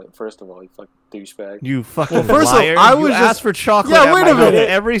chocolate. First of all, you fucking douchebag. You fucking Well, first of all, liar. I You was asked just- for chocolate. Yeah, at wait my a house minute.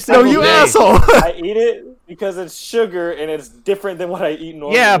 Every No, single you day. asshole. I eat it because it's sugar and it's different than what I eat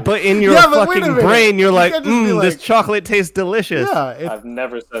normally. Yeah, but in your Yeah, but wait a fucking minute. brain, you're You like, can't just be this like- chocolate tastes delicious. Yeah, I've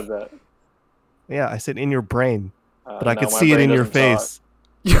never said that. Yeah, I said in your brain, but I No, could my see it brain in your doesn't talk. face.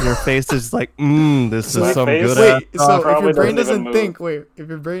 Your face is like, this So is my some face- good wait. ass So if probably your brain doesn't even doesn't move. think, wait, if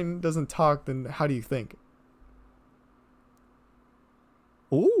your brain doesn't talk, then how do you think?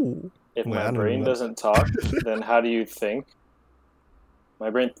 Ooh. If Wait, I my don't brain know. doesn't talk, then how do you think? My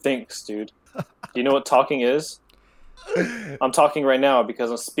brain thinks, dude. Do you know what talking is? I'm talking right now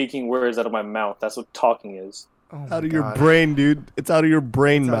because I'm speaking words out of my mouth. That's what talking is. Oh my Out of your God. brain, dude. It's out of your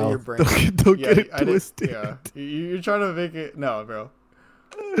brain It's out mouth. of your brain. Don't Yeah, get it I didn't- twisted. Yeah, you're trying to make it. No, bro.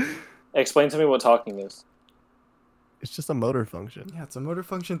 Explain to me what talking is. It's just a motor function. Yeah, it's a motor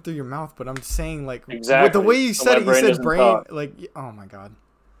function through your mouth, but I'm just saying, like, with Exactly. the way you So said my it, you brain said doesn't brain, talk. like, oh my God,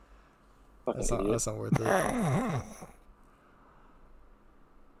 Fucking that's idiot. not worth it.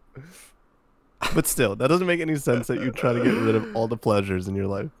 But still, that doesn't make any sense that you try to get rid of all the pleasures in your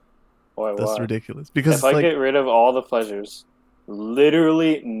life. Why, That's why? ridiculous. Because If I like, get rid of all the pleasures,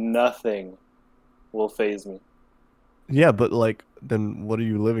 literally nothing will phase me. yeah, but like, then what are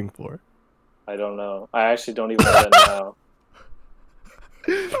you living for? I don't know. I actually don't even know that now.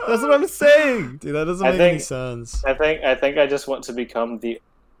 That's what I'm saying. Dude, that doesn't I make any think- sense. I think I just want to become the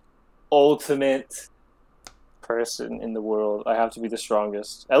ultimate person in the world. I have to be the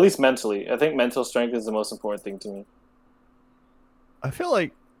strongest, at least mentally. I think mental strength is the most important thing to me. I feel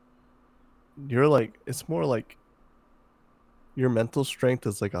like you're like, it's more like your mental strength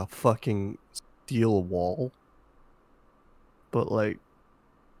is like a fucking steel wall. But like,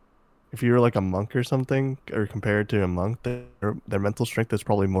 if you're like a monk or something, or compared to a monk, their mental strength is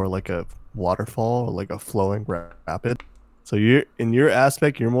probably more like a waterfall or like a flowing rapid. So you're, in your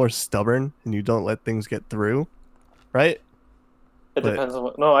aspect, you're more stubborn and you don't let things get through, right? It But- depends on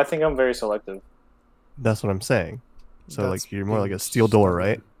what. No, I think I'm very selective. That's what I'm saying. So That's like, you're more like being a steel door,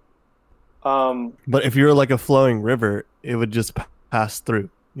 stubborn. right? But if you're like a flowing river, it would just pass through.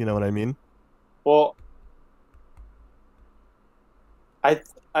 You know what I mean? Well,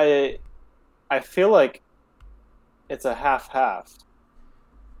 I feel like it's a half-half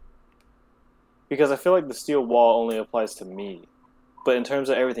because I feel like the steel wall only applies to me, but in terms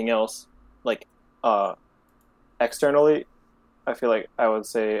of everything else, like externally, I feel like I would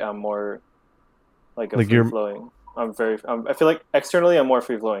say I'm more like a Like you're- free-flowing. I feel like externally I'm more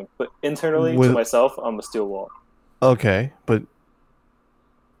free-flowing, but internally With- to myself I'm a steel wall. Okay, but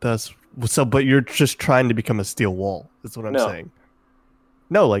that's So, but you're just trying to become a steel wall. Is what I'm No. saying.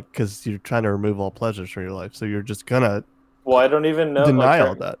 No, like because you're trying to remove all pleasures from your life, so you're just gonna Well, I don't even know. deny like,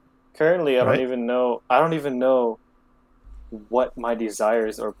 all that. Currently, I right? don't even know. I don't even know what my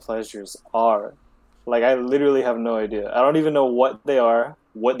desires or pleasures are. Like, I literally have no idea. I don't even know what they are,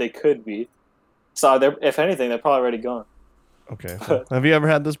 what they could be. So, they're, if anything, they're probably already gone. Okay. Well, have you ever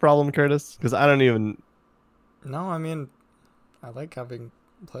had this problem, Curtis? Because I don't even. No, I mean, I like having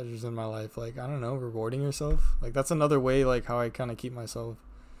pleasures in my life. Like, I don't know, rewarding yourself. Like, that's another way, like, how I kind of keep myself,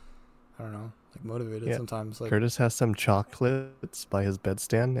 I don't know, like, motivated Yeah. sometimes. Like, Curtis has some chocolates by his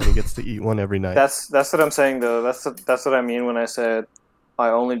bedstand, and he gets to eat one every night. That's what I'm saying, though. That's what I mean when I said I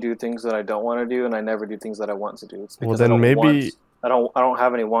only do things that I don't want to do, and I never do things that I want to do. It's Well, because then I don't maybe want. I don't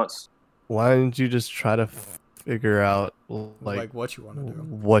have any wants. why don't you just try to figure out like what you want to do.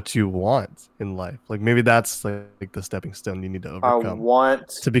 what you want in life? Like maybe that's like the stepping stone you need to I overcome. want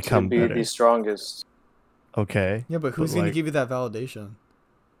to become be better. the strongest Okay. Yeah, but who's But, going to like, give you that validation?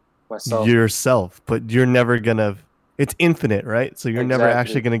 myself. Yourself, but you're never gonna. It's infinite, right? So you're never Exactly.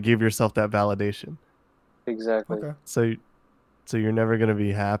 actually gonna give yourself that validation. Exactly. Okay. So you're never gonna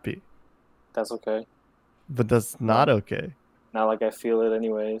be happy. That's okay. But that's not okay. Not like I feel it,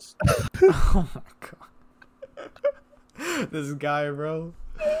 anyways. Oh my god. This guy, bro.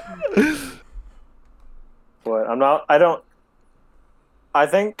 But I'm not. I don't. I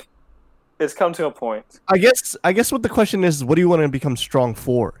think it's come to a point. I guess what the question is, what do you want to become strong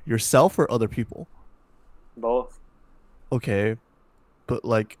for? Yourself or other people? Both. Okay. But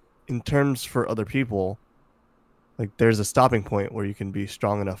like in terms for other people, like there's a stopping point where you can be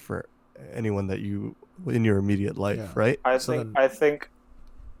strong enough for anyone that you in your immediate life, Yeah. right? I So think. then- I think.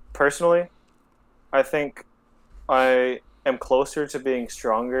 Personally, I think I am closer to being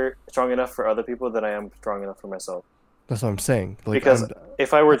strong enough for other people than I am strong enough for myself. That's what I'm saying. Like Because I'm-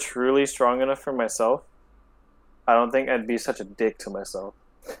 if I were truly strong enough for myself, I don't think I'd be such a dick to myself.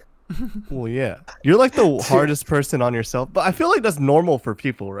 well, yeah. You're like the hardest person on yourself, but I feel like that's normal for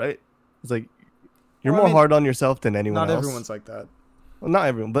people, right? It's like you're Well, I more mean, hard on yourself than anyone Not else. everyone's like that. Well, not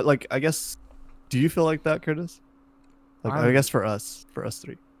everyone, but like I guess do you feel like that, Curtis? Like I I'm- guess for us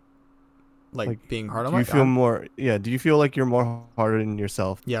three. Like being hard on Do you my feel more do you feel like you're more hard on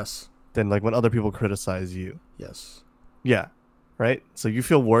yourself Yes. than like when other people criticize you? Yes. Yeah. Right? So you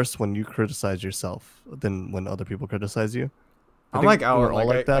feel worse when you criticize yourself than when other people criticize you? I I'm think like out. we're all Like,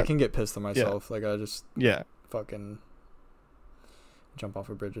 like I that. can get pissed at myself. Like I just Yeah. fucking jump off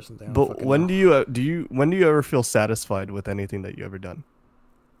a bridge or something. I don't But fucking when know. do you when do you ever feel satisfied with anything that you ever done?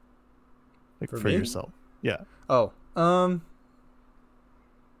 Like For for me? yourself. Yeah. Oh,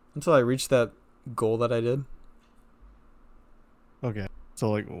 until I reach that goal that I did. Okay. So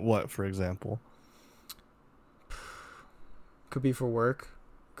like what, for example? Could be for work,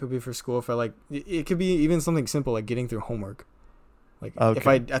 could be for school. If I like, it could be even something simple like getting through homework. Like if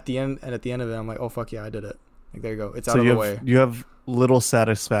I Okay. at the end of it, I'm like, oh fuck yeah, I did it. Like there you go, it's out So of you the have way. you have little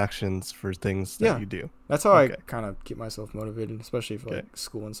satisfactions for things that Yeah. you do. That's how Okay. I kind of keep myself motivated, especially for Okay. like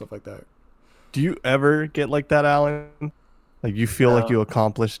school and stuff like that. Do you ever get like that, Alan? Like you feel like No. you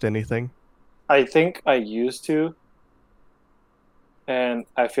accomplished anything? I think I used to, and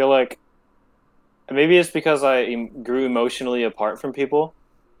I feel like maybe it's because I grew emotionally apart from people.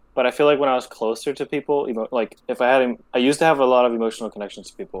 But I feel like when I was closer to people, like if I used to have a lot of emotional connections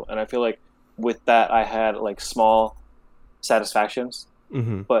to people, and I feel like with that I had like small satisfactions.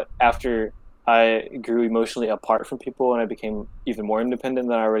 Mm-hmm. But after I grew emotionally apart from people and I became even more independent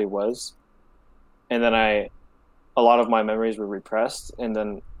than I already was, and then a lot of my memories were repressed, and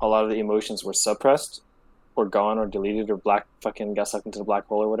then a lot of the emotions were suppressed, or gone, or deleted, or fucking got sucked into the black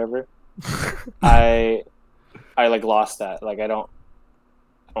hole or whatever. I like lost that. Like I don't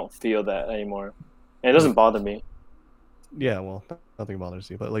feel that anymore. And it doesn't bother me. Yeah, well, nothing bothers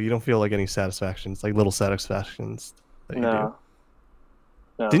you, but like you don't feel like any satisfactions, like little satisfactions that you No.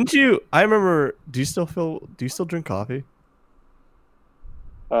 No. do. Didn't you? I remember. Do you still drink coffee?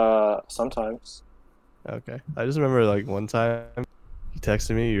 Sometimes. Okay, I just remember like one time you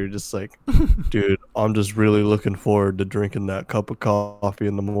texted me. You're just like, dude, I'm just really looking forward to drinking that cup of coffee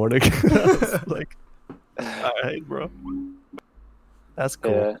in the morning. I was like, all right, bro, that's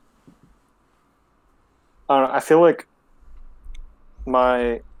cool. Yeah. I don't know, I feel like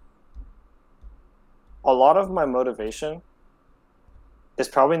a lot of my motivation is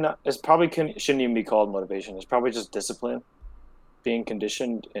probably not. Shouldn't even be called motivation. It's probably just discipline, being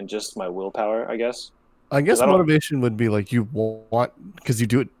conditioned, and just my willpower, I guess. I guess I don't- motivation would be like you want because you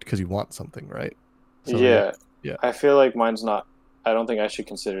do it because you want something, right? So, yeah. yeah. I feel like mine's not. I don't think I should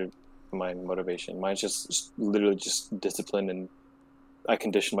consider mine motivation. Mine's just literally just discipline and I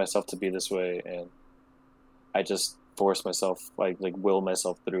condition myself to be this way, and I just force myself, like will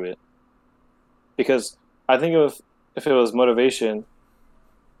myself through it. Because I think if it was motivation,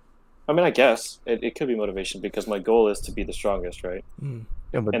 I mean, I guess it could be motivation because my goal is to be the strongest, right? Mm.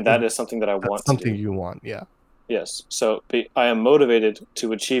 Yeah, but And that is something that I that's want to something do. you want. Yeah. Yes. So I am motivated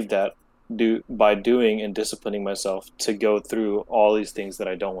to achieve that by doing and disciplining myself to go through all these things that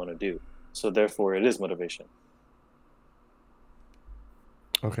I don't want to do. So therefore, it is motivation.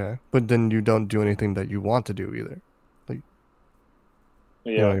 Okay. But then you don't do anything that you want to do either.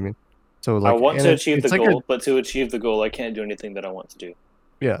 You know what Yeah. I mean? So I like, want and to achieve it's the like goal, but to achieve the goal, I can't do anything that I want to do.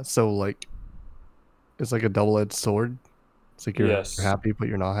 yeah. So like, it's like a double-edged sword. It's like you're Yes. happy, but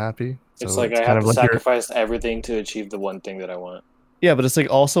you're not happy. So It's like I kind have of to like you're sacrifice everything to achieve the one thing that I want. yeah, but it's like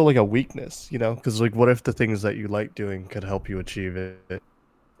also like a weakness, you know? Because like, what if the things that you like doing could help you achieve it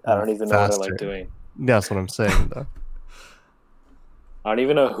I don't even know what I like faster? doing. Yeah, that's what I'm saying, though. I don't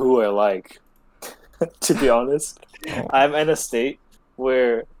even know who I like, to be honest. Oh. I'm in a state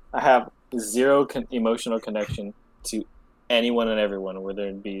where I have zero emotional connection to anyone and everyone, whether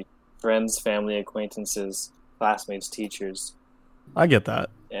it be friends, family, acquaintances, classmates, teachers. I get that.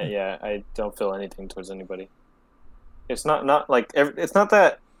 Yeah, I don't feel anything towards anybody. It's not like it's not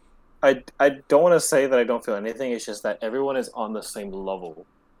that I don't want to say that I don't feel anything. It's just that everyone is on the same level.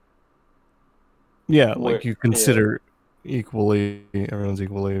 Yeah, Where- like you consider equally, everyone's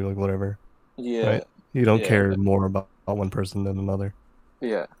equally, like whatever. Yeah, Right. You don't yeah. care more about one person than another.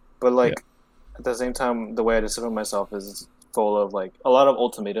 yeah. But like at the same time, the way I discipline myself is full of like a lot of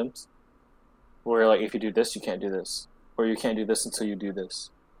ultimatums, where like if you do this, you can't do this, or you can't do this until you do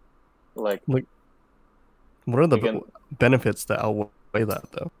this. Like What are the Again- benefits that outweigh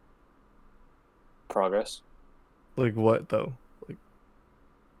that, though? progress. Like what, though?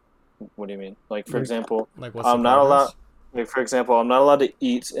 What do you mean? Like for Like- example, Like what's I'm the not progress? allowed. Like for example, I'm not allowed to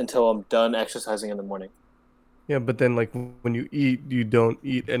eat until I'm done exercising in the morning. Yeah, but then like when you eat, you don't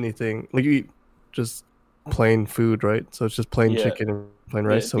eat anything. Like you eat just plain food, right? So it's just plain Yeah. chicken and plain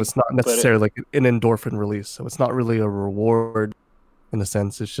rice. Yeah, So it's not it- necessarily like an endorphin release. So it's not really a reward in a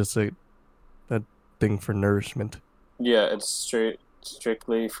sense. It's just a thing for nourishment. Yeah, it's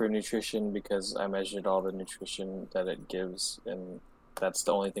strictly for nutrition because I measured all the nutrition that it gives, and that's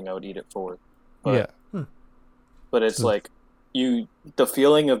the only thing I would eat it for. But, Yeah. But it's So- like the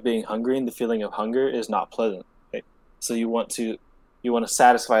feeling of being hungry and the feeling of hunger is not pleasant. Right? So you want to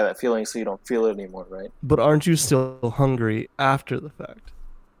satisfy that feeling so you don't feel it anymore, right? But aren't you still hungry after the fact?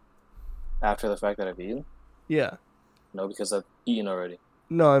 After the fact that I've eaten? Yeah. No, because I've eaten already.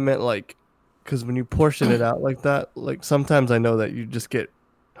 No, I meant like, because when you portion it out like that, like sometimes I know that you just get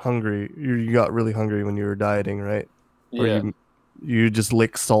hungry. You got really hungry when you were dieting, right? Or Yeah. you just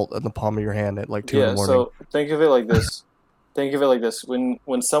lick salt in the palm of your hand at like 2 in the morning. So think of it like this.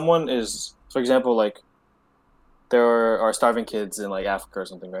 When someone is, for example, like there are starving kids in like Africa or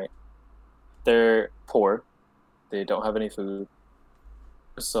something, right? They're poor. They don't have any food.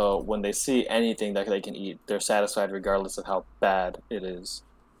 So when they see anything that they can eat, they're satisfied regardless of how bad it is,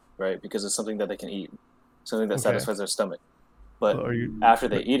 right? Because it's something that they can eat, something that Okay. satisfies their stomach. But Are you, after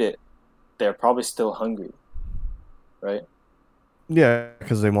they eat it, they're probably still hungry, right? yeah,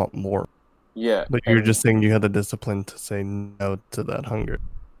 because they want more. Yeah. But you're and- just saying you had the discipline to say no to that hunger.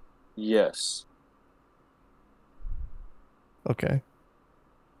 yes. Okay.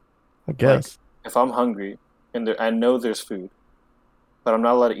 I guess. If I'm hungry and I know there's food, but I'm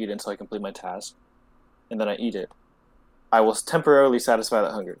not allowed to eat it until I complete my task, and then I eat it, I will temporarily satisfy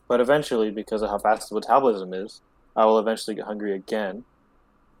that hunger. But eventually, because of how fast the metabolism is, I will eventually get hungry again,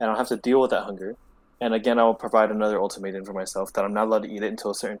 and I'll have to deal with that hunger. And again, I will provide another ultimatum for myself that I'm not allowed to eat it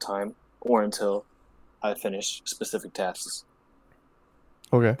until a certain time or until I finish specific tasks.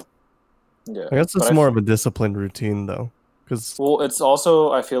 Okay. Yeah. I guess But it's I more of a disciplined routine, though. Because, Well, it's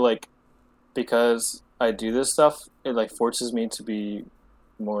also, I feel like, because I do this stuff, it like forces me to be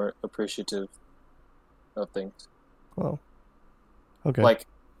more appreciative of things. well, okay.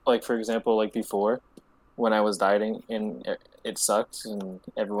 Like for example, like before, when I was dieting and it sucked, and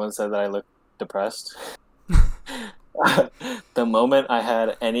everyone said that I looked depressed. The moment I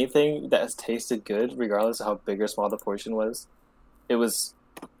had anything that tasted good, regardless of how big or small the portion was, it was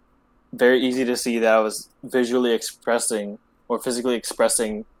very easy to see that I was visually expressing or physically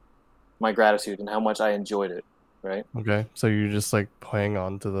expressing my gratitude and how much I enjoyed it, right? Okay. So you're just like playing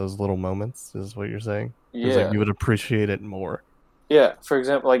on to those little moments, is what you're saying? It's Yeah. like you would appreciate it more. Yeah, for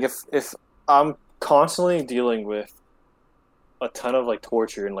example, like if I'm constantly dealing with a ton of like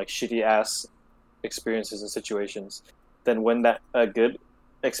torture and like shitty ass experiences and situations, then when a good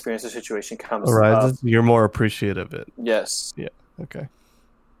experience or situation comes up, Arises, you're more appreciative of it. yes, Okay.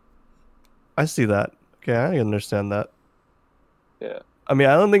 I see that. Okay, I understand that. Yeah. I mean,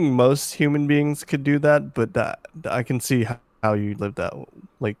 I don't think most human beings could do that, but I can see how you live that,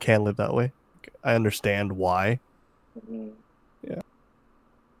 like, can live that way. I understand why. Hmm.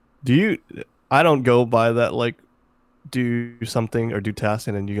 Do you? I don't go by that, like, do something or do tasks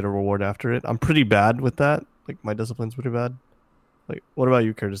and then you get a reward after it. I'm pretty bad with that. Like, my discipline's pretty bad. Like, what about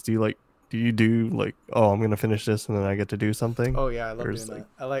you, Curtis? Do you do like, oh, I'm gonna finish this and then I get to do something? Oh yeah, I love Or doing is, like-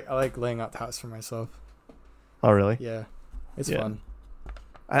 that. I like laying out tasks for myself. Oh, really? Yeah, it's Yeah. fun.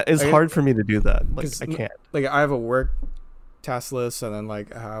 It's I guess- hard for me to do that. Like, 'Cause I can't. Like I have a work task list, and then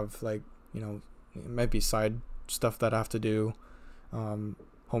like I have like, you know, it might be side stuff that I have to do,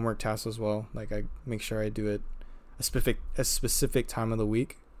 homework tasks as well. Like I make sure I do it a specific time of the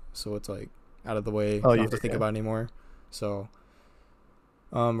week, so it's like out of the way. Oh, Don't yeah, have to think yeah. about it anymore. So,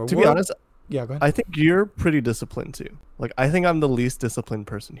 To be honest, yeah, go ahead. I think you're pretty disciplined too. Like, I think I'm the least disciplined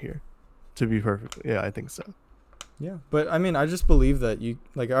person here. To be perfectly, yeah, I think so. Yeah, but I mean, I just believe that you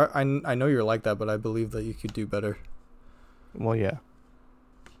like. I know you're like that, but I believe that you could do better. Well, yeah.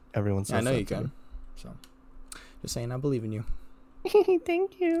 Everyone says I know that you to me. can. So, just saying, I believe in you.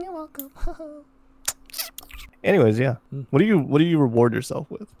 Thank you. You're welcome. Anyways, yeah. Hmm. What do you reward yourself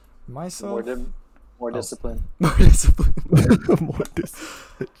with? Myself. More Oh. discipline. More discipline. More More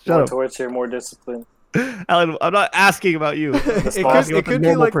Shut up, torture, more discipline. Alan. I'm not asking about you. I'm It asking could- about it the could be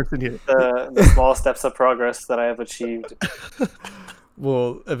normal like- person here. The small steps of progress that I have achieved.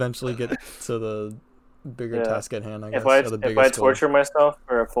 We'll eventually get to the bigger Yeah. task at hand, I guess. If I or the if I biggest goal. torture myself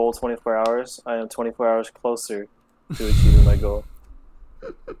for a full 24 hours, I am 24 hours closer to achieving my goal.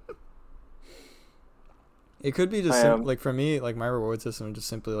 It could be just I am- like for me, like my reward system is just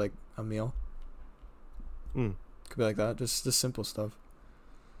simply like a meal. Mm. Could be like that, just simple stuff.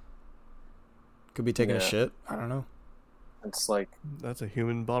 Could be taking a Yeah. shit. I don't know. It's like That's a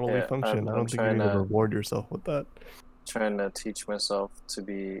human bodily Yeah, function. I I'm don't think you trying need to to- reward yourself with that. trying to teach myself to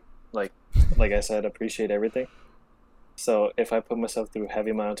be like I said, appreciate everything. So if I put myself through a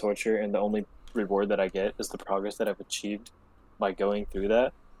heavy amount of torture and the only reward that I get is the progress that I've achieved by going through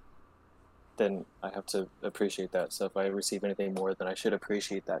that, then I have to appreciate that. So if I receive anything more, then I should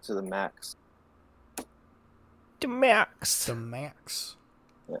appreciate that to the max. To max. The max.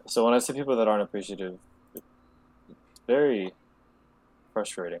 Yeah. So when I see people that aren't appreciative, it's very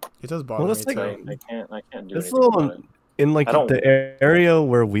frustrating. It does bother Well, me that's like- too. I can't do It's anything about little it. in like I don't- the area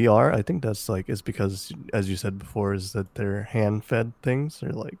where we are. I think that's like is because, as you said before, is that they're hand fed things or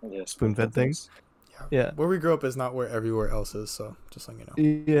like Yeah, spoon-fed things. Yeah. Where we grew up is not where everywhere else is, so just letting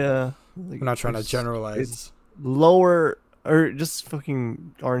you know. Yeah. We're not trying to generalize. It's lower or just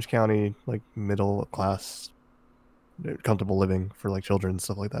fucking Orange County, like middle class, comfortable living for like children and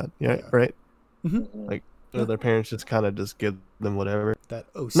stuff like that. Yeah, Yeah. right. Mhm. Like their parents just kind of just give them whatever. That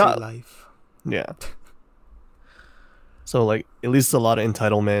OC Not- life. Yeah. So like at least a lot of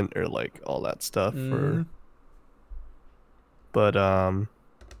entitlement or like all that stuff. Mhm. But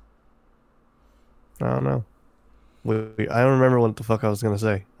I don't know. I don't remember what the fuck I was gonna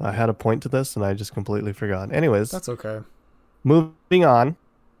say. I had a point to this and I just completely forgot. Anyways, That's okay. moving on.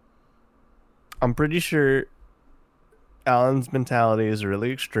 I'm pretty sure Alan's mentality is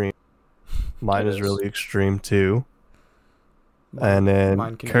really extreme. Mine It is is. really extreme too. Mine- And then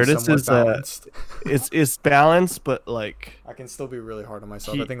mine can be Curtis somewhat is balanced. it's balanced, but like I can still be really hard on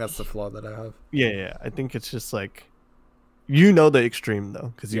myself. He- I think that's the flaw that I have. yeah, I think it's just like you know the extreme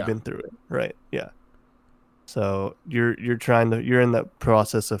though because you've Yeah. been through it, right? Yeah. So you're in that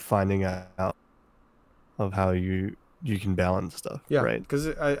process of finding out of how you can balance stuff, Yeah, right? because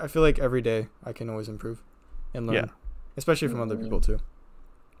I feel like every day I can always improve and learn, Yeah. especially from other Mhm. people too.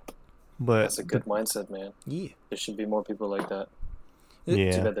 But That's a good mindset, man. Yeah. There should be more people like that. It-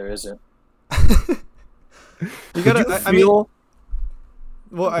 yeah. Too bad there isn't. You gotta. Did I mean, feel- well,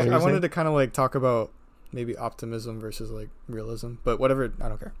 What were you I wanted saying? to kind of like talk about maybe optimism versus like realism, but whatever. I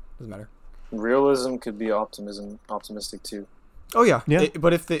don't care. Doesn't matter. Realism could be optimistic too. Oh yeah. Yeah.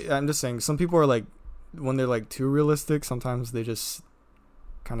 But if they, I'm just saying, some people are like, when they're like too realistic, sometimes they just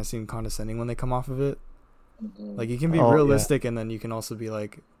kind of seem condescending when they come off of it. Mhm. Like you can be Oh, yeah. realistic, and then you can also be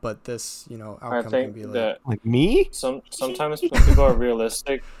like, but this, I outcome can think be like, that like me? sometimes when people are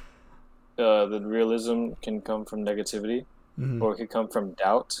realistic, the realism can come from negativity, mhm. or it could come from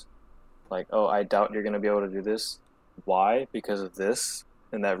doubt. Like, oh, I doubt you're gonna be able to do this. Why? Because of this,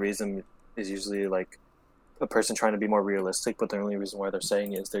 and that reason is usually like a person trying to be more realistic, but the only reason why they're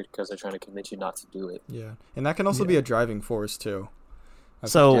saying it is because they're trying to convince you not to do it. Yeah, and that can also be a driving force too. I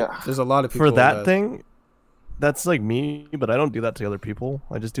So think Yeah. there's a lot of people for that thing, that's like me, but I don't do that to other people.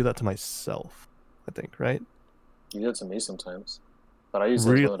 I just do that to myself. I think, right? You do it to me sometimes. But I use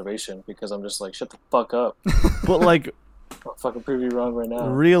that as Real- motivation because I'm just like, shut the fuck up. But like I'll fucking prove you wrong right now.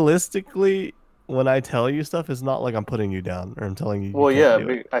 realistically, when I tell you stuff, it's not like I'm putting you down or I'm telling you. Well, can't yeah, do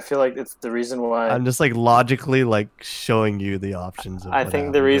it. I feel like it's the reason why. I'm just like logically like showing you the options. Of I what think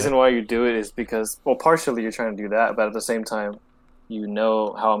the happened, reason yeah. why you do it is because, well, partially you're trying to do that, but at the same time, you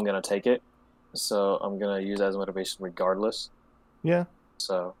know how I'm gonna take it, so I'm gonna use that as motivation regardless. Yeah.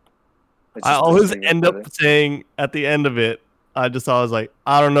 So it's I just always basically end rewarding. up saying at the end of it, I just always like,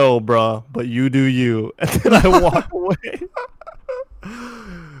 I don't know, bruh, but you do you, and then I walk away.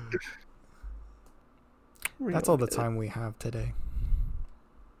 That's all the time we have today.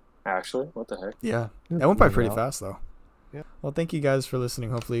 Actually, what the heck? Yeah, that went by pretty Wow. fast though. Yeah. Well, thank you guys for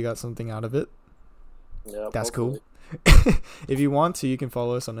listening. Hopefully, you got something out of it. Yeah, That's hopefully. cool. If you want to, you can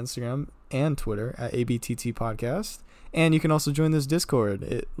follow us on Instagram and Twitter at ABTT Podcast. And you can also join this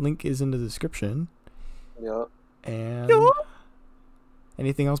Discord. Link is in the description. Yep. And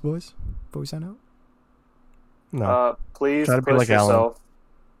anything else, boys, before we sign out? No. Please Try to be push like Alan. yourself.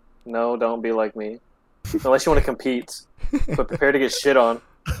 No, don't be like me. Unless you want to compete, but prepare to get shit on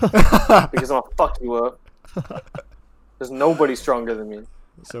because I'm gonna fuck you up. There's nobody stronger than me.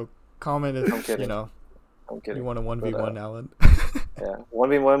 So comment I'm if kidding. you know I'm you kidding. want a 1v1, Alan. Yeah,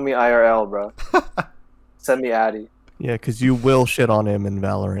 1v1 me IRL, bro. Send me Addy. Yeah, because you will shit on him in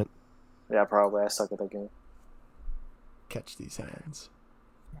Valorant. Yeah, probably. I suck at that game. Catch these hands.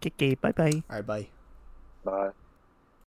 Okay, bye bye. All right, bye. Bye.